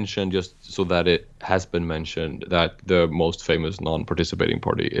also mention, just so that it has been mentioned, that the most famous non-participating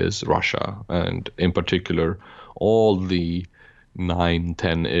party is Russia. And in particular, all the 9,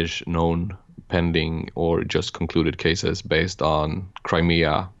 10-ish known pending or just concluded cases based on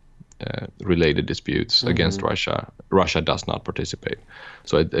Crimea related disputes against Russia. Russia does not participate.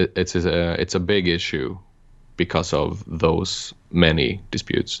 So it's a big issue because of those many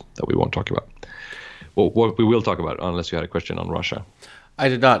disputes that we won't talk about. Well, what we will talk about, unless you had a question on Russia. I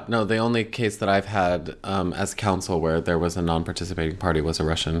did not. No, the only case that I've had as counsel where there was a non-participating party was a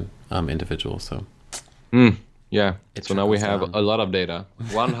Russian individual. So, yeah. So now we have a lot of data.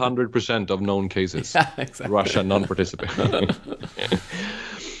 100% of known cases. Yeah, exactly. Russia non-participating.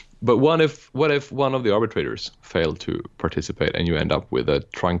 But what if one of the arbitrators failed to participate and you end up with a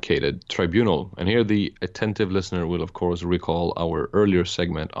truncated tribunal? And here the attentive listener will, of course, recall our earlier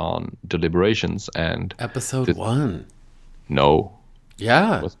segment on deliberations and... Episode 1. No.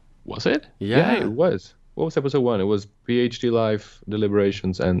 Yeah. Was it? Yeah, it was. What was episode 1? It was PhD life,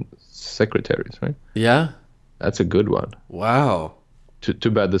 deliberations, and secretaries, right? Yeah. That's a good one. Wow. Too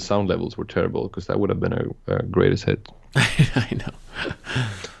bad the sound levels were terrible, because that would have been a greatest hit. I know.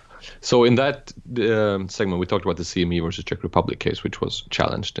 So in that segment, we talked about the CME versus Czech Republic case, which was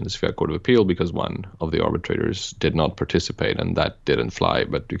challenged in the Sphere Court of Appeal because one of the arbitrators did not participate, and that didn't fly.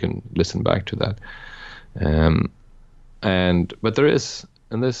 But you can listen back to that. But there is,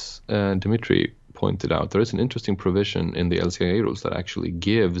 and this Dimitri pointed out, there is an interesting provision in the LCIA rules that actually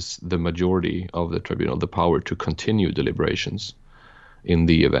gives the majority of the tribunal the power to continue deliberations in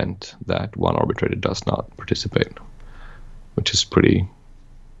the event that one arbitrator does not participate, which is pretty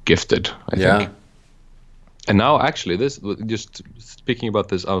gifted, I think. And now, actually, this, just speaking about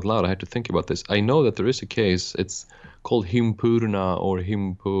this out loud, I had to think about this. I know that there is a case, it's called Himpurna or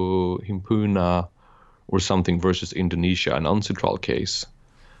Himpuna or something versus Indonesia, an uncitral case.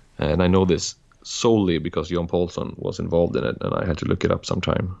 And I know this solely because Jon Paulson was involved in it, and I had to look it up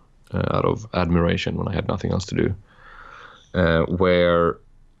sometime out of admiration when I had nothing else to do.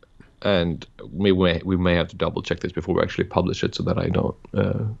 And we may have to double check this before we actually publish it so that I don't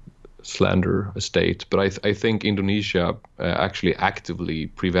slander a state. But I think Indonesia actually actively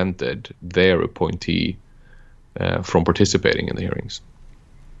prevented their appointee from participating in the hearings.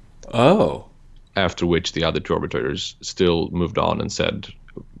 Oh. After which the other two arbitrators still moved on and said,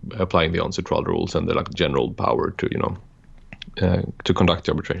 applying the uncitral rules and the general power to, to conduct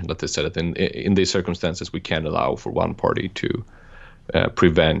the arbitration, that they said that in these circumstances we can allow for one party to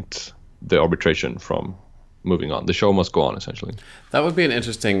prevent the arbitration from moving on. The show must go on, essentially. That would be an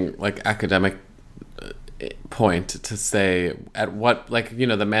interesting, academic point to say at what,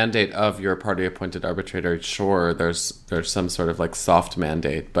 the mandate of your party-appointed arbitrator. Sure, there's some sort of soft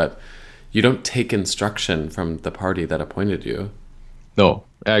mandate, but you don't take instruction from the party that appointed you. No,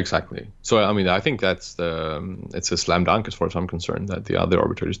 exactly. So, I think it's a slam dunk as far as I'm concerned, that the other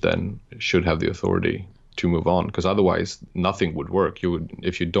arbitrators then should have the authority to move on, because otherwise nothing would work.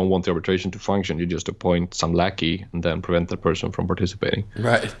 If you don't want the arbitration to function, you just appoint some lackey and then prevent the person from participating.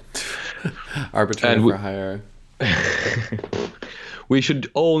 Right. Arbitrator for hire. We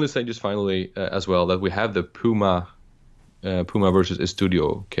should only say just finally as well that we have the Puma versus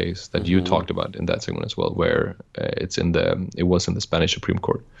Estudio case that you talked about in that segment as well, where it was in the Spanish Supreme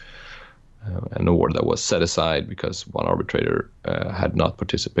Court, an award that was set aside because one arbitrator had not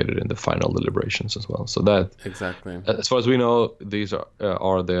participated in the final deliberations as well. So that exactly, as far as we know, these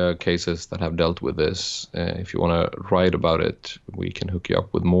are the cases that have dealt with this. If you want to write about it, we can hook you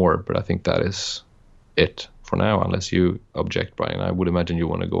up with more. But I think that is it for now, unless you object, Brian. I would imagine you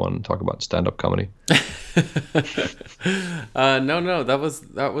want to go on and talk about stand-up comedy. No, that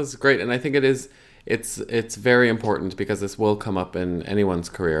was great, and I think it's very important because this will come up in anyone's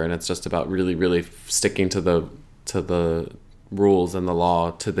career, and it's just about really, really sticking to the rules and the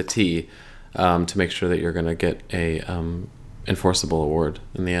law to the T, to make sure that you're going to get a enforceable award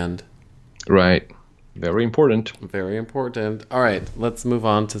in the end. Right. Very important. Very important. All right, let's move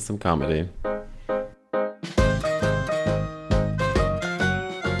on to some comedy.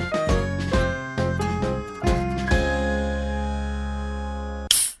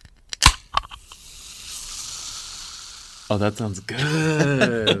 Oh, that sounds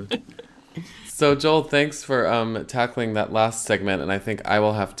good. So, Joel, thanks for tackling that last segment, and I think I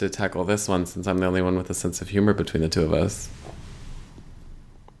will have to tackle this one since I'm the only one with a sense of humor between the two of us.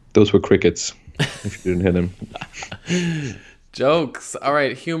 Those were crickets, if you didn't hear them. Jokes. All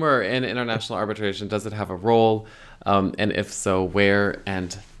right, humor in international arbitration. Does it have a role? And if so, where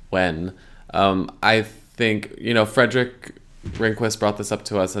and when? I think, Frederick Rehnquist brought this up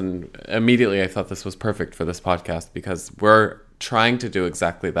to us, and immediately I thought this was perfect for this podcast because we're trying to do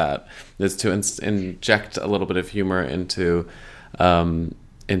exactly that, is to inject a little bit of humor into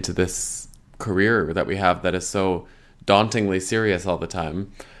this career that we have that is so dauntingly serious all the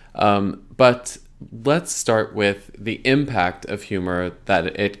time. But let's start with the impact of humor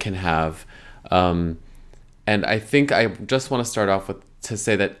that it can have. And I think I just want to start off to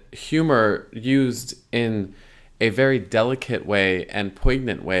say that humor used in a very delicate way and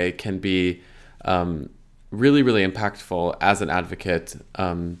poignant way can be really, really impactful as an advocate,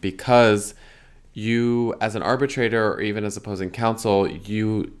 because you, as an arbitrator or even as opposing counsel,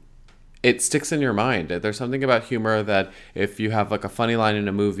 it sticks in your mind. There's something about humor that if you have a funny line in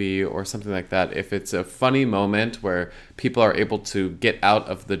a movie or something like that, if it's a funny moment where people are able to get out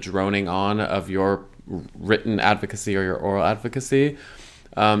of the droning on of your written advocacy or your oral advocacy,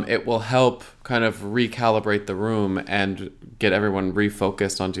 it will help kind of recalibrate the room and get everyone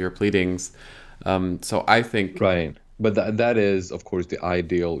refocused onto your pleadings. So I think... Right. But that is, of course, the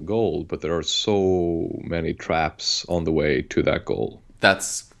ideal goal. But there are so many traps on the way to that goal.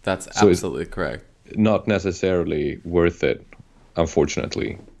 That's absolutely correct. Not necessarily worth it,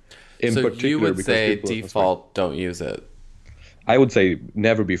 unfortunately. So you would say default, don't use it. I would say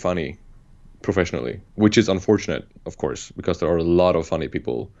never be funny professionally, which is unfortunate, of course, because there are a lot of funny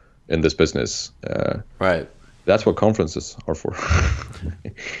people in this business. Right. That's what conferences are for.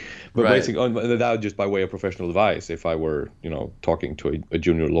 But right. Basically, that just by way of professional advice, if I were, talking to a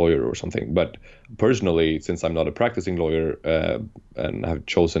junior lawyer or something. But personally, since I'm not a practicing lawyer and have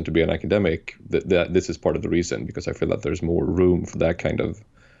chosen to be an academic, this is part of the reason, because I feel that there's more room for that kind of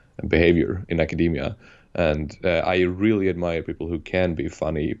behavior in academia. And I really admire people who can be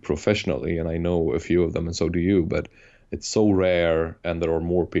funny professionally, and I know a few of them, and so do you. But it's so rare, and there are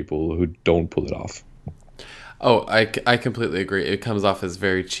more people who don't pull it off. Oh, I completely agree. It comes off as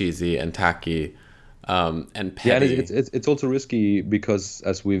very cheesy and tacky. and Yeah, and petty. it's also risky because,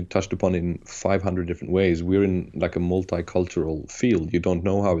 as we've touched upon in 500 different ways, we're in like a multicultural field. You don't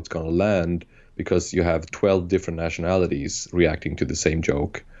know how it's going to land because you have 12 different nationalities reacting to the same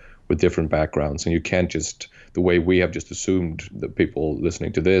joke with different backgrounds, and you can't just, the way we have just assumed that people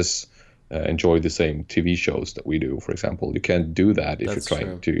listening to this enjoy the same TV shows that we do, for example. You can't do that if That's you're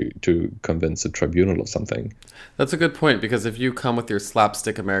trying to convince a tribunal of something. That's a good point, because if you come with your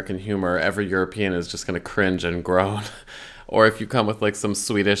slapstick American humor, every European is just going to cringe and groan. Or if you come with like some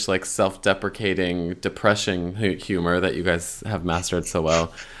Swedish, like self-deprecating, depression humor that you guys have mastered so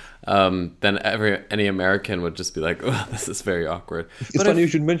well, then any American would just be like, "Oh, this is very awkward." It's funny you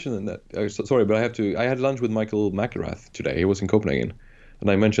should mention that. Sorry, but I had lunch with Michael McElrath today. He was in Copenhagen. And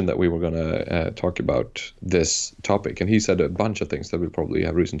I mentioned that we were going to talk about this topic. And he said a bunch of things that we'll probably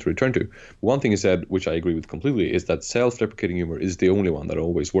have reason to return to. One thing he said, which I agree with completely, is that self-deprecating humor is the only one that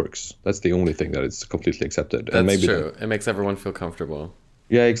always works. That's the only thing that is completely accepted. That's and maybe true. It makes everyone feel comfortable.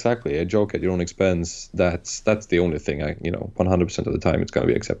 Yeah, exactly. A joke at your own expense, that's the only thing, 100% of the time it's going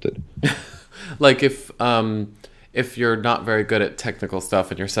to be accepted. Like if you're not very good at technical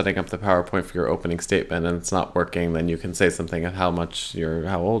stuff and you're setting up the PowerPoint for your opening statement and it's not working, then you can say something of how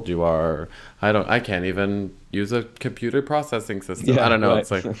old you are. I can't even use a computer processing system. Yeah, I don't know. right.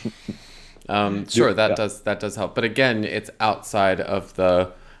 It's like, sure, that does help. But again, it's outside of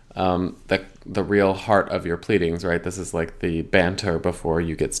the real heart of your pleadings, right? This is like the banter before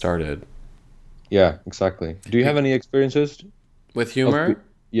you get started. Yeah, exactly. Do you have any experiences with humor?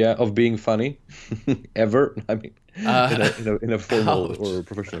 Of being funny ever? I mean, in a formal or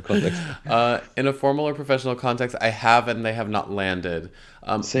professional context. In a formal or professional context, I have, and they have not landed.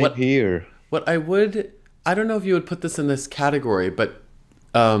 Same here. What I don't know if you would put this in this category, but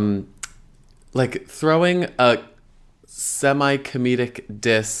like throwing a semi-comedic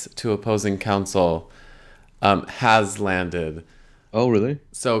diss to opposing counsel has landed. Oh, really?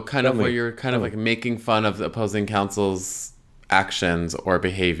 So where you're kind of like making fun of the opposing counsel's actions or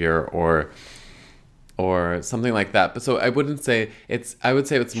behavior or something like that. But so I would say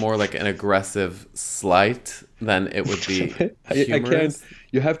it's more like an aggressive slight than it would be humorous. I can't.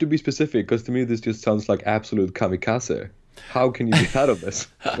 You have to be specific, because to me this just sounds like absolute kamikaze. How can you get out of this?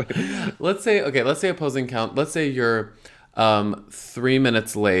 Let's say opposing counsel. Let's say you're 3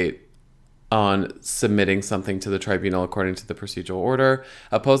 minutes late on submitting something to the tribunal according to the procedural order.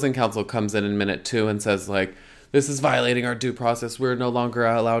 Opposing counsel comes in minute 2 and says like, "This is violating our due process. We're no longer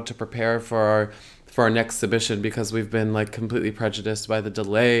allowed to prepare for our next submission because we've been like completely prejudiced by the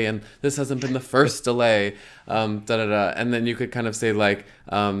delay, and this hasn't been the first delay." And then you could kind of say like,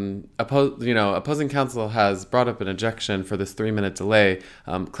 opposing counsel has brought up an objection for this 3-minute delay.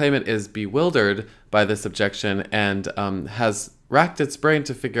 Claimant is bewildered by this objection and has racked its brain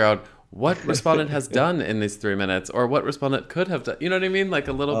to figure out what respondent has done in these 3 minutes, or what respondent could have done. You know what I mean? Like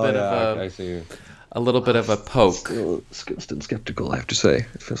a little bit of I see. A little bit of a poke. Still skeptical, I have to say.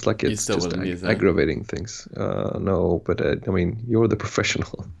 It feels like it's just aggravating things. No, but I mean, you're the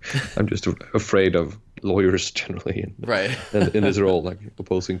professional. I'm just afraid of lawyers generally. Right. And in this role, like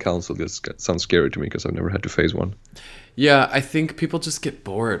opposing counsel just sounds scary to me because I've never had to face one. Yeah, I think people just get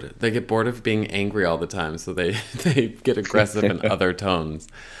bored. They get bored of being angry all the time, so they get aggressive in other tones.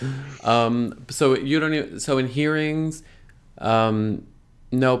 So in hearings,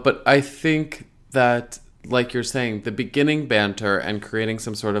 no, but I think that, like you're saying, the beginning banter and creating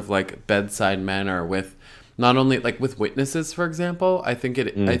some sort of like bedside manner with not only like with witnesses, for example, I think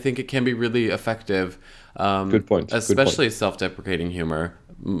it can be really effective. Good point. Especially self-deprecating humor,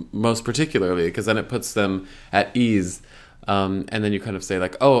 most particularly, because then it puts them at ease. And then you kind of say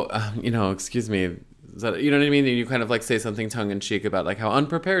like, "Oh, excuse me." Is that, you know what I mean? And you kind of like say something tongue-in-cheek about like how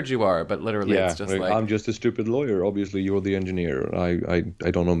unprepared you are, but literally it's just like, "I'm just a stupid lawyer. Obviously, you're the engineer.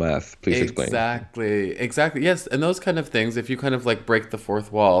 I don't know math. Please explain." Exactly. Yes, and those kind of things. If you kind of like break the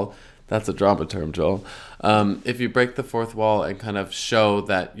fourth wall, that's a drama term, Joel. If you break the fourth wall and kind of show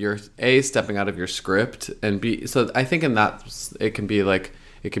that you're stepping out of your script, and so I think in that it can be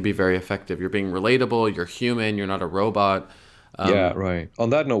very effective. You're being relatable. You're human. You're not a robot. Yeah, right. On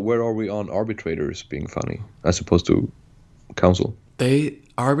that note, where are we on arbitrators being funny as opposed to counsel?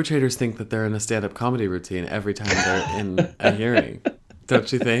 Arbitrators think that they're in a stand-up comedy routine every time they're in a hearing.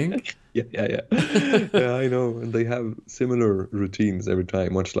 Don't you think? Yeah, I know. And they have similar routines every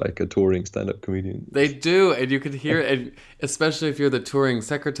time, much like a touring stand-up comedian. They do, and you could hear it, especially if you're the touring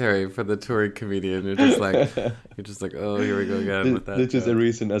secretary for the touring comedian. You're just like, oh, here we go again with that. This is a joke.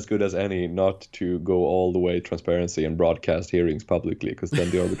 reason as good as any not to go all the way transparency and broadcast hearings publicly, because then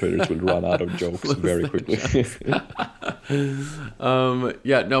the arbitrators will run out of jokes very quickly.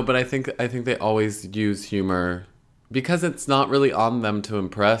 Yeah, no, but I think they always use humor because it's not really on them to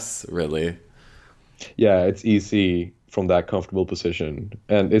impress, really. Yeah, it's easy from that comfortable position.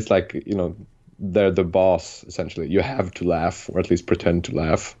 And it's like, they're the boss, essentially. You have to laugh, or at least pretend to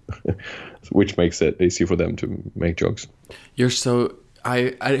laugh, which makes it easy for them to make jokes. You're so...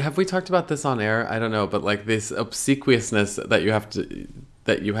 I have we talked about this on air? I don't know, but like this obsequiousness that you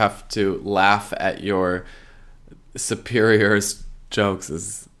have to laugh at your superior's jokes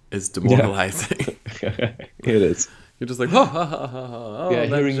is demoralizing. Yeah. It is. You're just like, ha ha ha ha ha. Yeah,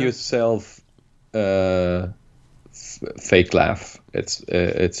 hearing yourself fake laugh,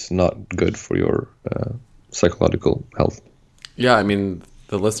 it's not good for your psychological health. Yeah, I mean,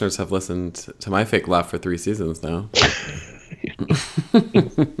 the listeners have listened to my fake laugh for 3 seasons now.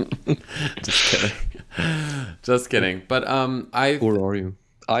 Just kidding. But Or are you?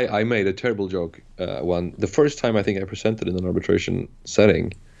 I made a terrible joke the first time I think I presented in an arbitration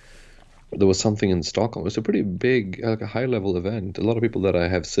setting. There was something in Stockholm. It was a pretty big, like a high-level event. A lot of people that I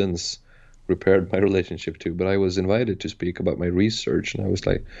have since repaired my relationship to, but I was invited to speak about my research, and I was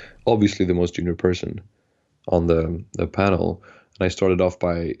like, obviously the most junior person on the panel. And I started off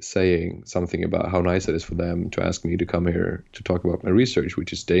by saying something about how nice it is for them to ask me to come here to talk about my research,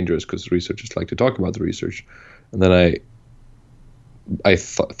 which is dangerous because researchers like to talk about the research. And then I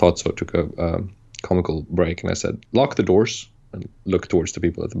thought so, took a comical break, and I said, lock the doors and look towards the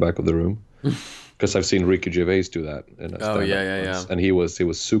people at the back of the room. Because I've seen Ricky Gervais do that in a stand-up once, and he was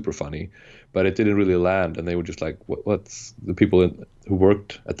I funny, but it didn't really land, and they were just like, what's the people who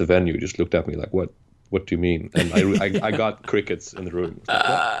worked at the venue just looked at me like, what do you mean? And I got crickets in the room. Like,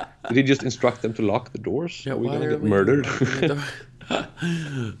 what? Did he just instruct them to lock the doors? Yeah, Are we why gonna are get we murdered?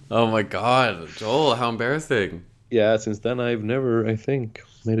 Oh my God, Joel, how embarrassing. Yeah, since then I've never, I think,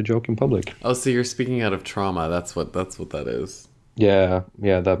 made a joke in public. Oh, so you're speaking out of trauma. That's what that is. Yeah,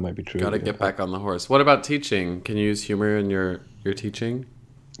 that might be true. Gotta get back on the horse. What about teaching? Can you use humor in your teaching?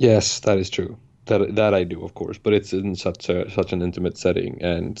 Yes, that is true. That I do, of course, but it's in such an intimate setting,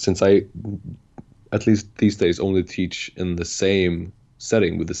 and since I, at least these days, only teach in the same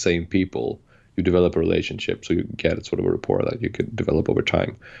setting with the same people, you develop a relationship, so you get sort of a rapport that you could develop over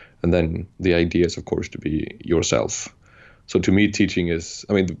time. And then the idea is, of course, to be yourself. So to me, teaching is,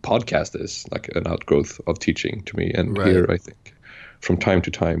 the podcast is like an outgrowth of teaching to me. And Here, I think, from time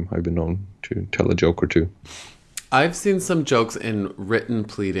to time, I've been known to tell a joke or two. I've seen some jokes in written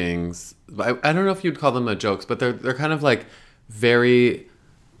pleadings. I don't know if you'd call them jokes, but they're kind of like very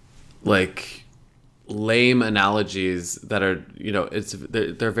like lame analogies that are,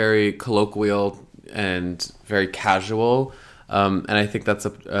 they're very colloquial and very casual. And I think that's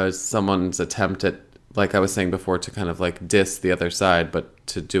someone's attempt at, like I was saying before, to kind of like diss the other side, but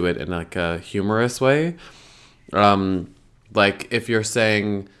to do it in like a humorous way. Like if you're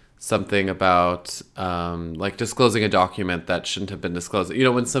saying something about like disclosing a document that shouldn't have been disclosed.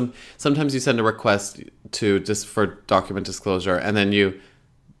 When sometimes you send a request for document disclosure, and then you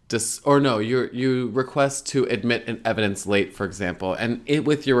request to admit an evidence late, for example, and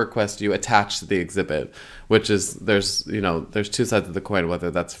with your request you attach the exhibit, which is there's two sides of the coin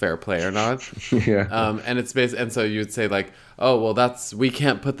whether that's fair play or not. Yeah. And it's and so you'd say like, oh well, we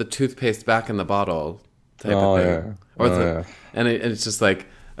can't put the toothpaste back in the bottle type of thing. Yeah. And it's just like,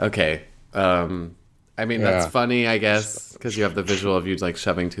 okay, that's funny, I guess, because you have the visual of you like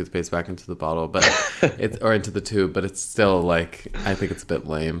shoving toothpaste back into the bottle, but or into the tube, but it's still like, I think it's a bit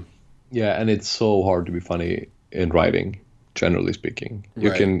lame. Yeah, and it's so hard to be funny in writing, generally speaking.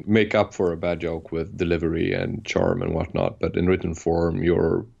 You can make up for a bad joke with delivery and charm and whatnot, but in written form,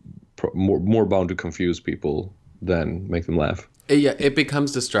 you're more bound to confuse people than make them laugh. Yeah, it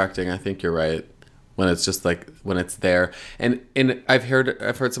becomes distracting. I think you're right. When it's just like, when it's there. And I've heard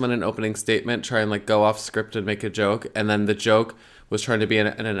someone in an opening statement try and like go off script and make a joke, and then the joke was trying to be an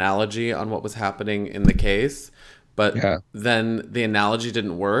analogy on what was happening in the case, But Yeah. then the analogy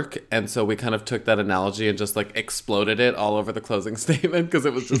didn't work, and so we kind of took that analogy and just like exploded it all over the closing statement because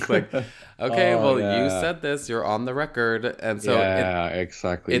it was just like, okay, Oh, well, you yeah. said this, you're on the record, and so Yeah,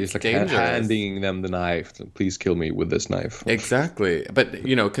 exactly. it's Like dangerous. handing them the knife. Please kill me with this knife. Exactly, but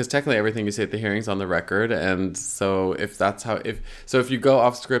you know, because technically everything you say at the hearing's on the record, and so if that's how, if you go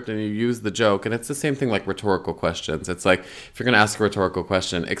off script and you use the joke, and it's the same thing like rhetorical questions. It's like if you're going to ask a rhetorical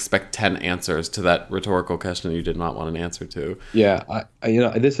question, expect 10 answers to that rhetorical question you did not want an answer to. Yeah,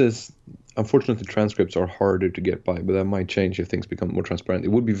 this is unfortunately transcripts are harder to get by, but that might change if things become more transparent. It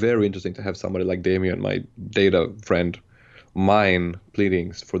would be very interesting to have somebody like Damien, my data friend, mine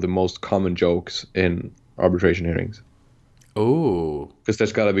pleadings for the most common jokes in arbitration hearings. Oh, Because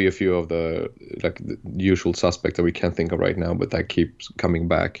there's got to be a few of the usual suspects that we can't think of right now, but that keeps coming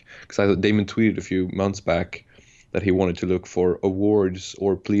back. Because Damon tweeted a few months back that he wanted to look for awards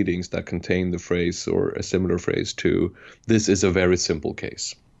or pleadings that contain the phrase or a similar phrase to "This is a very simple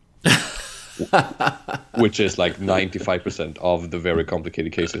case," which is like 95% of the very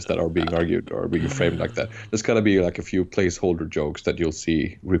complicated cases that are being argued or being framed like that. There's got to be like a few placeholder jokes that you'll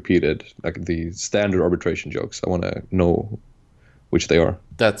see repeated, like the standard arbitration jokes. I want to know which they are.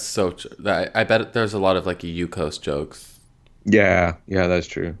 that's so true. I bet there's a lot of like UCoast jokes. Yeah, that's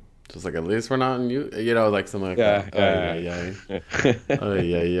true. Just like, at least we're not in you know, like something like Yeah, that. yeah. Oh,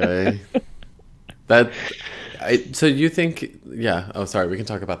 yeah. So you think, yeah. Oh, sorry. We can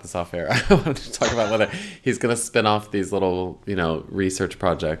talk about this off air. I wanted to talk about whether he's going to spin off these little, you know, research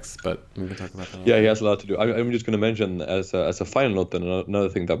projects, but we can talk about that. Yeah, he has a lot to do. I'm just going to mention as a final note, then another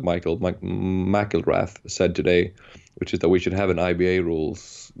thing that Mike McIlrath said today, which is that we should have an IBA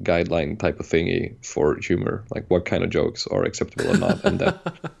rules guideline type of thingy for humor, like what kind of jokes are acceptable or not, and then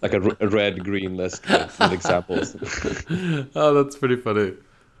like a red, green list with examples. Oh, that's pretty funny.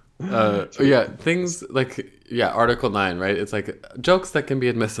 Yeah, things like, Article 9, right? It's like jokes that can be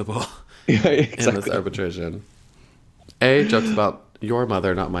admissible Yeah, in this exactly. arbitration. Jokes about your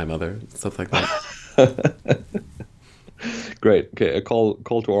mother, not my mother, stuff like that. Great. Okay, a call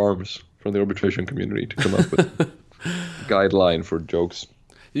to arms from the arbitration community to come up with a guideline for jokes.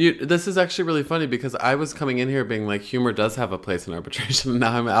 This is actually really funny because I was coming in here being like, humor does have a place in arbitration, and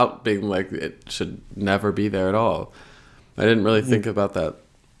now I'm out being like, it should never be there at all. I didn't really think about that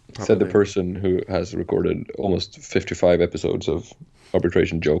properly. Said the person who has recorded almost 55 episodes of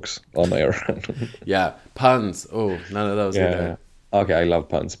arbitration jokes on air. Yeah, puns. Oh, none of those either. Okay, I love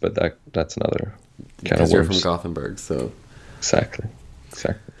puns, but that's another kind of Because you're from worms. Gothenburg, so. Exactly.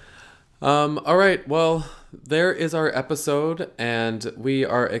 All right, well, there is our episode, and we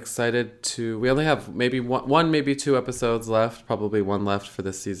are excited to. We only have maybe one, maybe two episodes left, probably one left for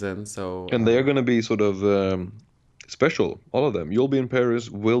this season. So, And they are going to be sort of special, all of them. You'll be in Paris,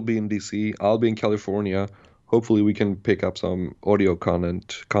 we'll be in DC, I'll be in California. Hopefully we can pick up some audio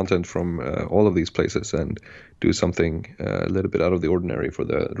content from all of these places and do something a little bit out of the ordinary for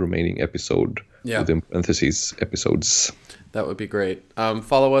the remaining episode, within parentheses, episodes. That would be great.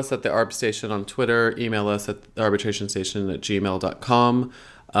 Follow us at the Arb Station on Twitter. Email us at arbitrationstation@gmail.com.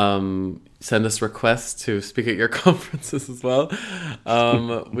 Send us requests to speak at your conferences as well.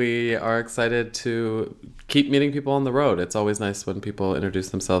 We are excited to keep meeting people on the road. It's always nice when people introduce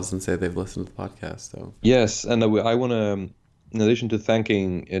themselves and say they've listened to the podcast. So Yes, and I want to, in addition to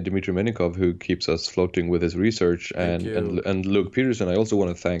thanking Dmitry Menikov, who keeps us floating with his research, and Luke Peterson, I also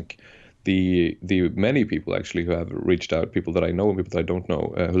want to thank the many people actually who have reached out, people that I know and people that I don't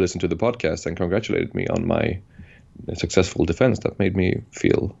know, who listened to the podcast and congratulated me on my successful defense. That made me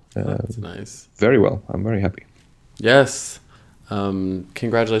feel that's nice. Very well. I'm very happy. Yes.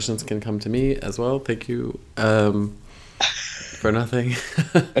 Congratulations can come to me as well. Thank you for nothing.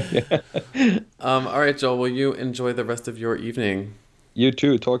 All right, Joel, will you enjoy the rest of your evening? You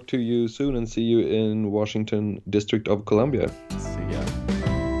too. Talk to you soon and see you in Washington, District of Columbia.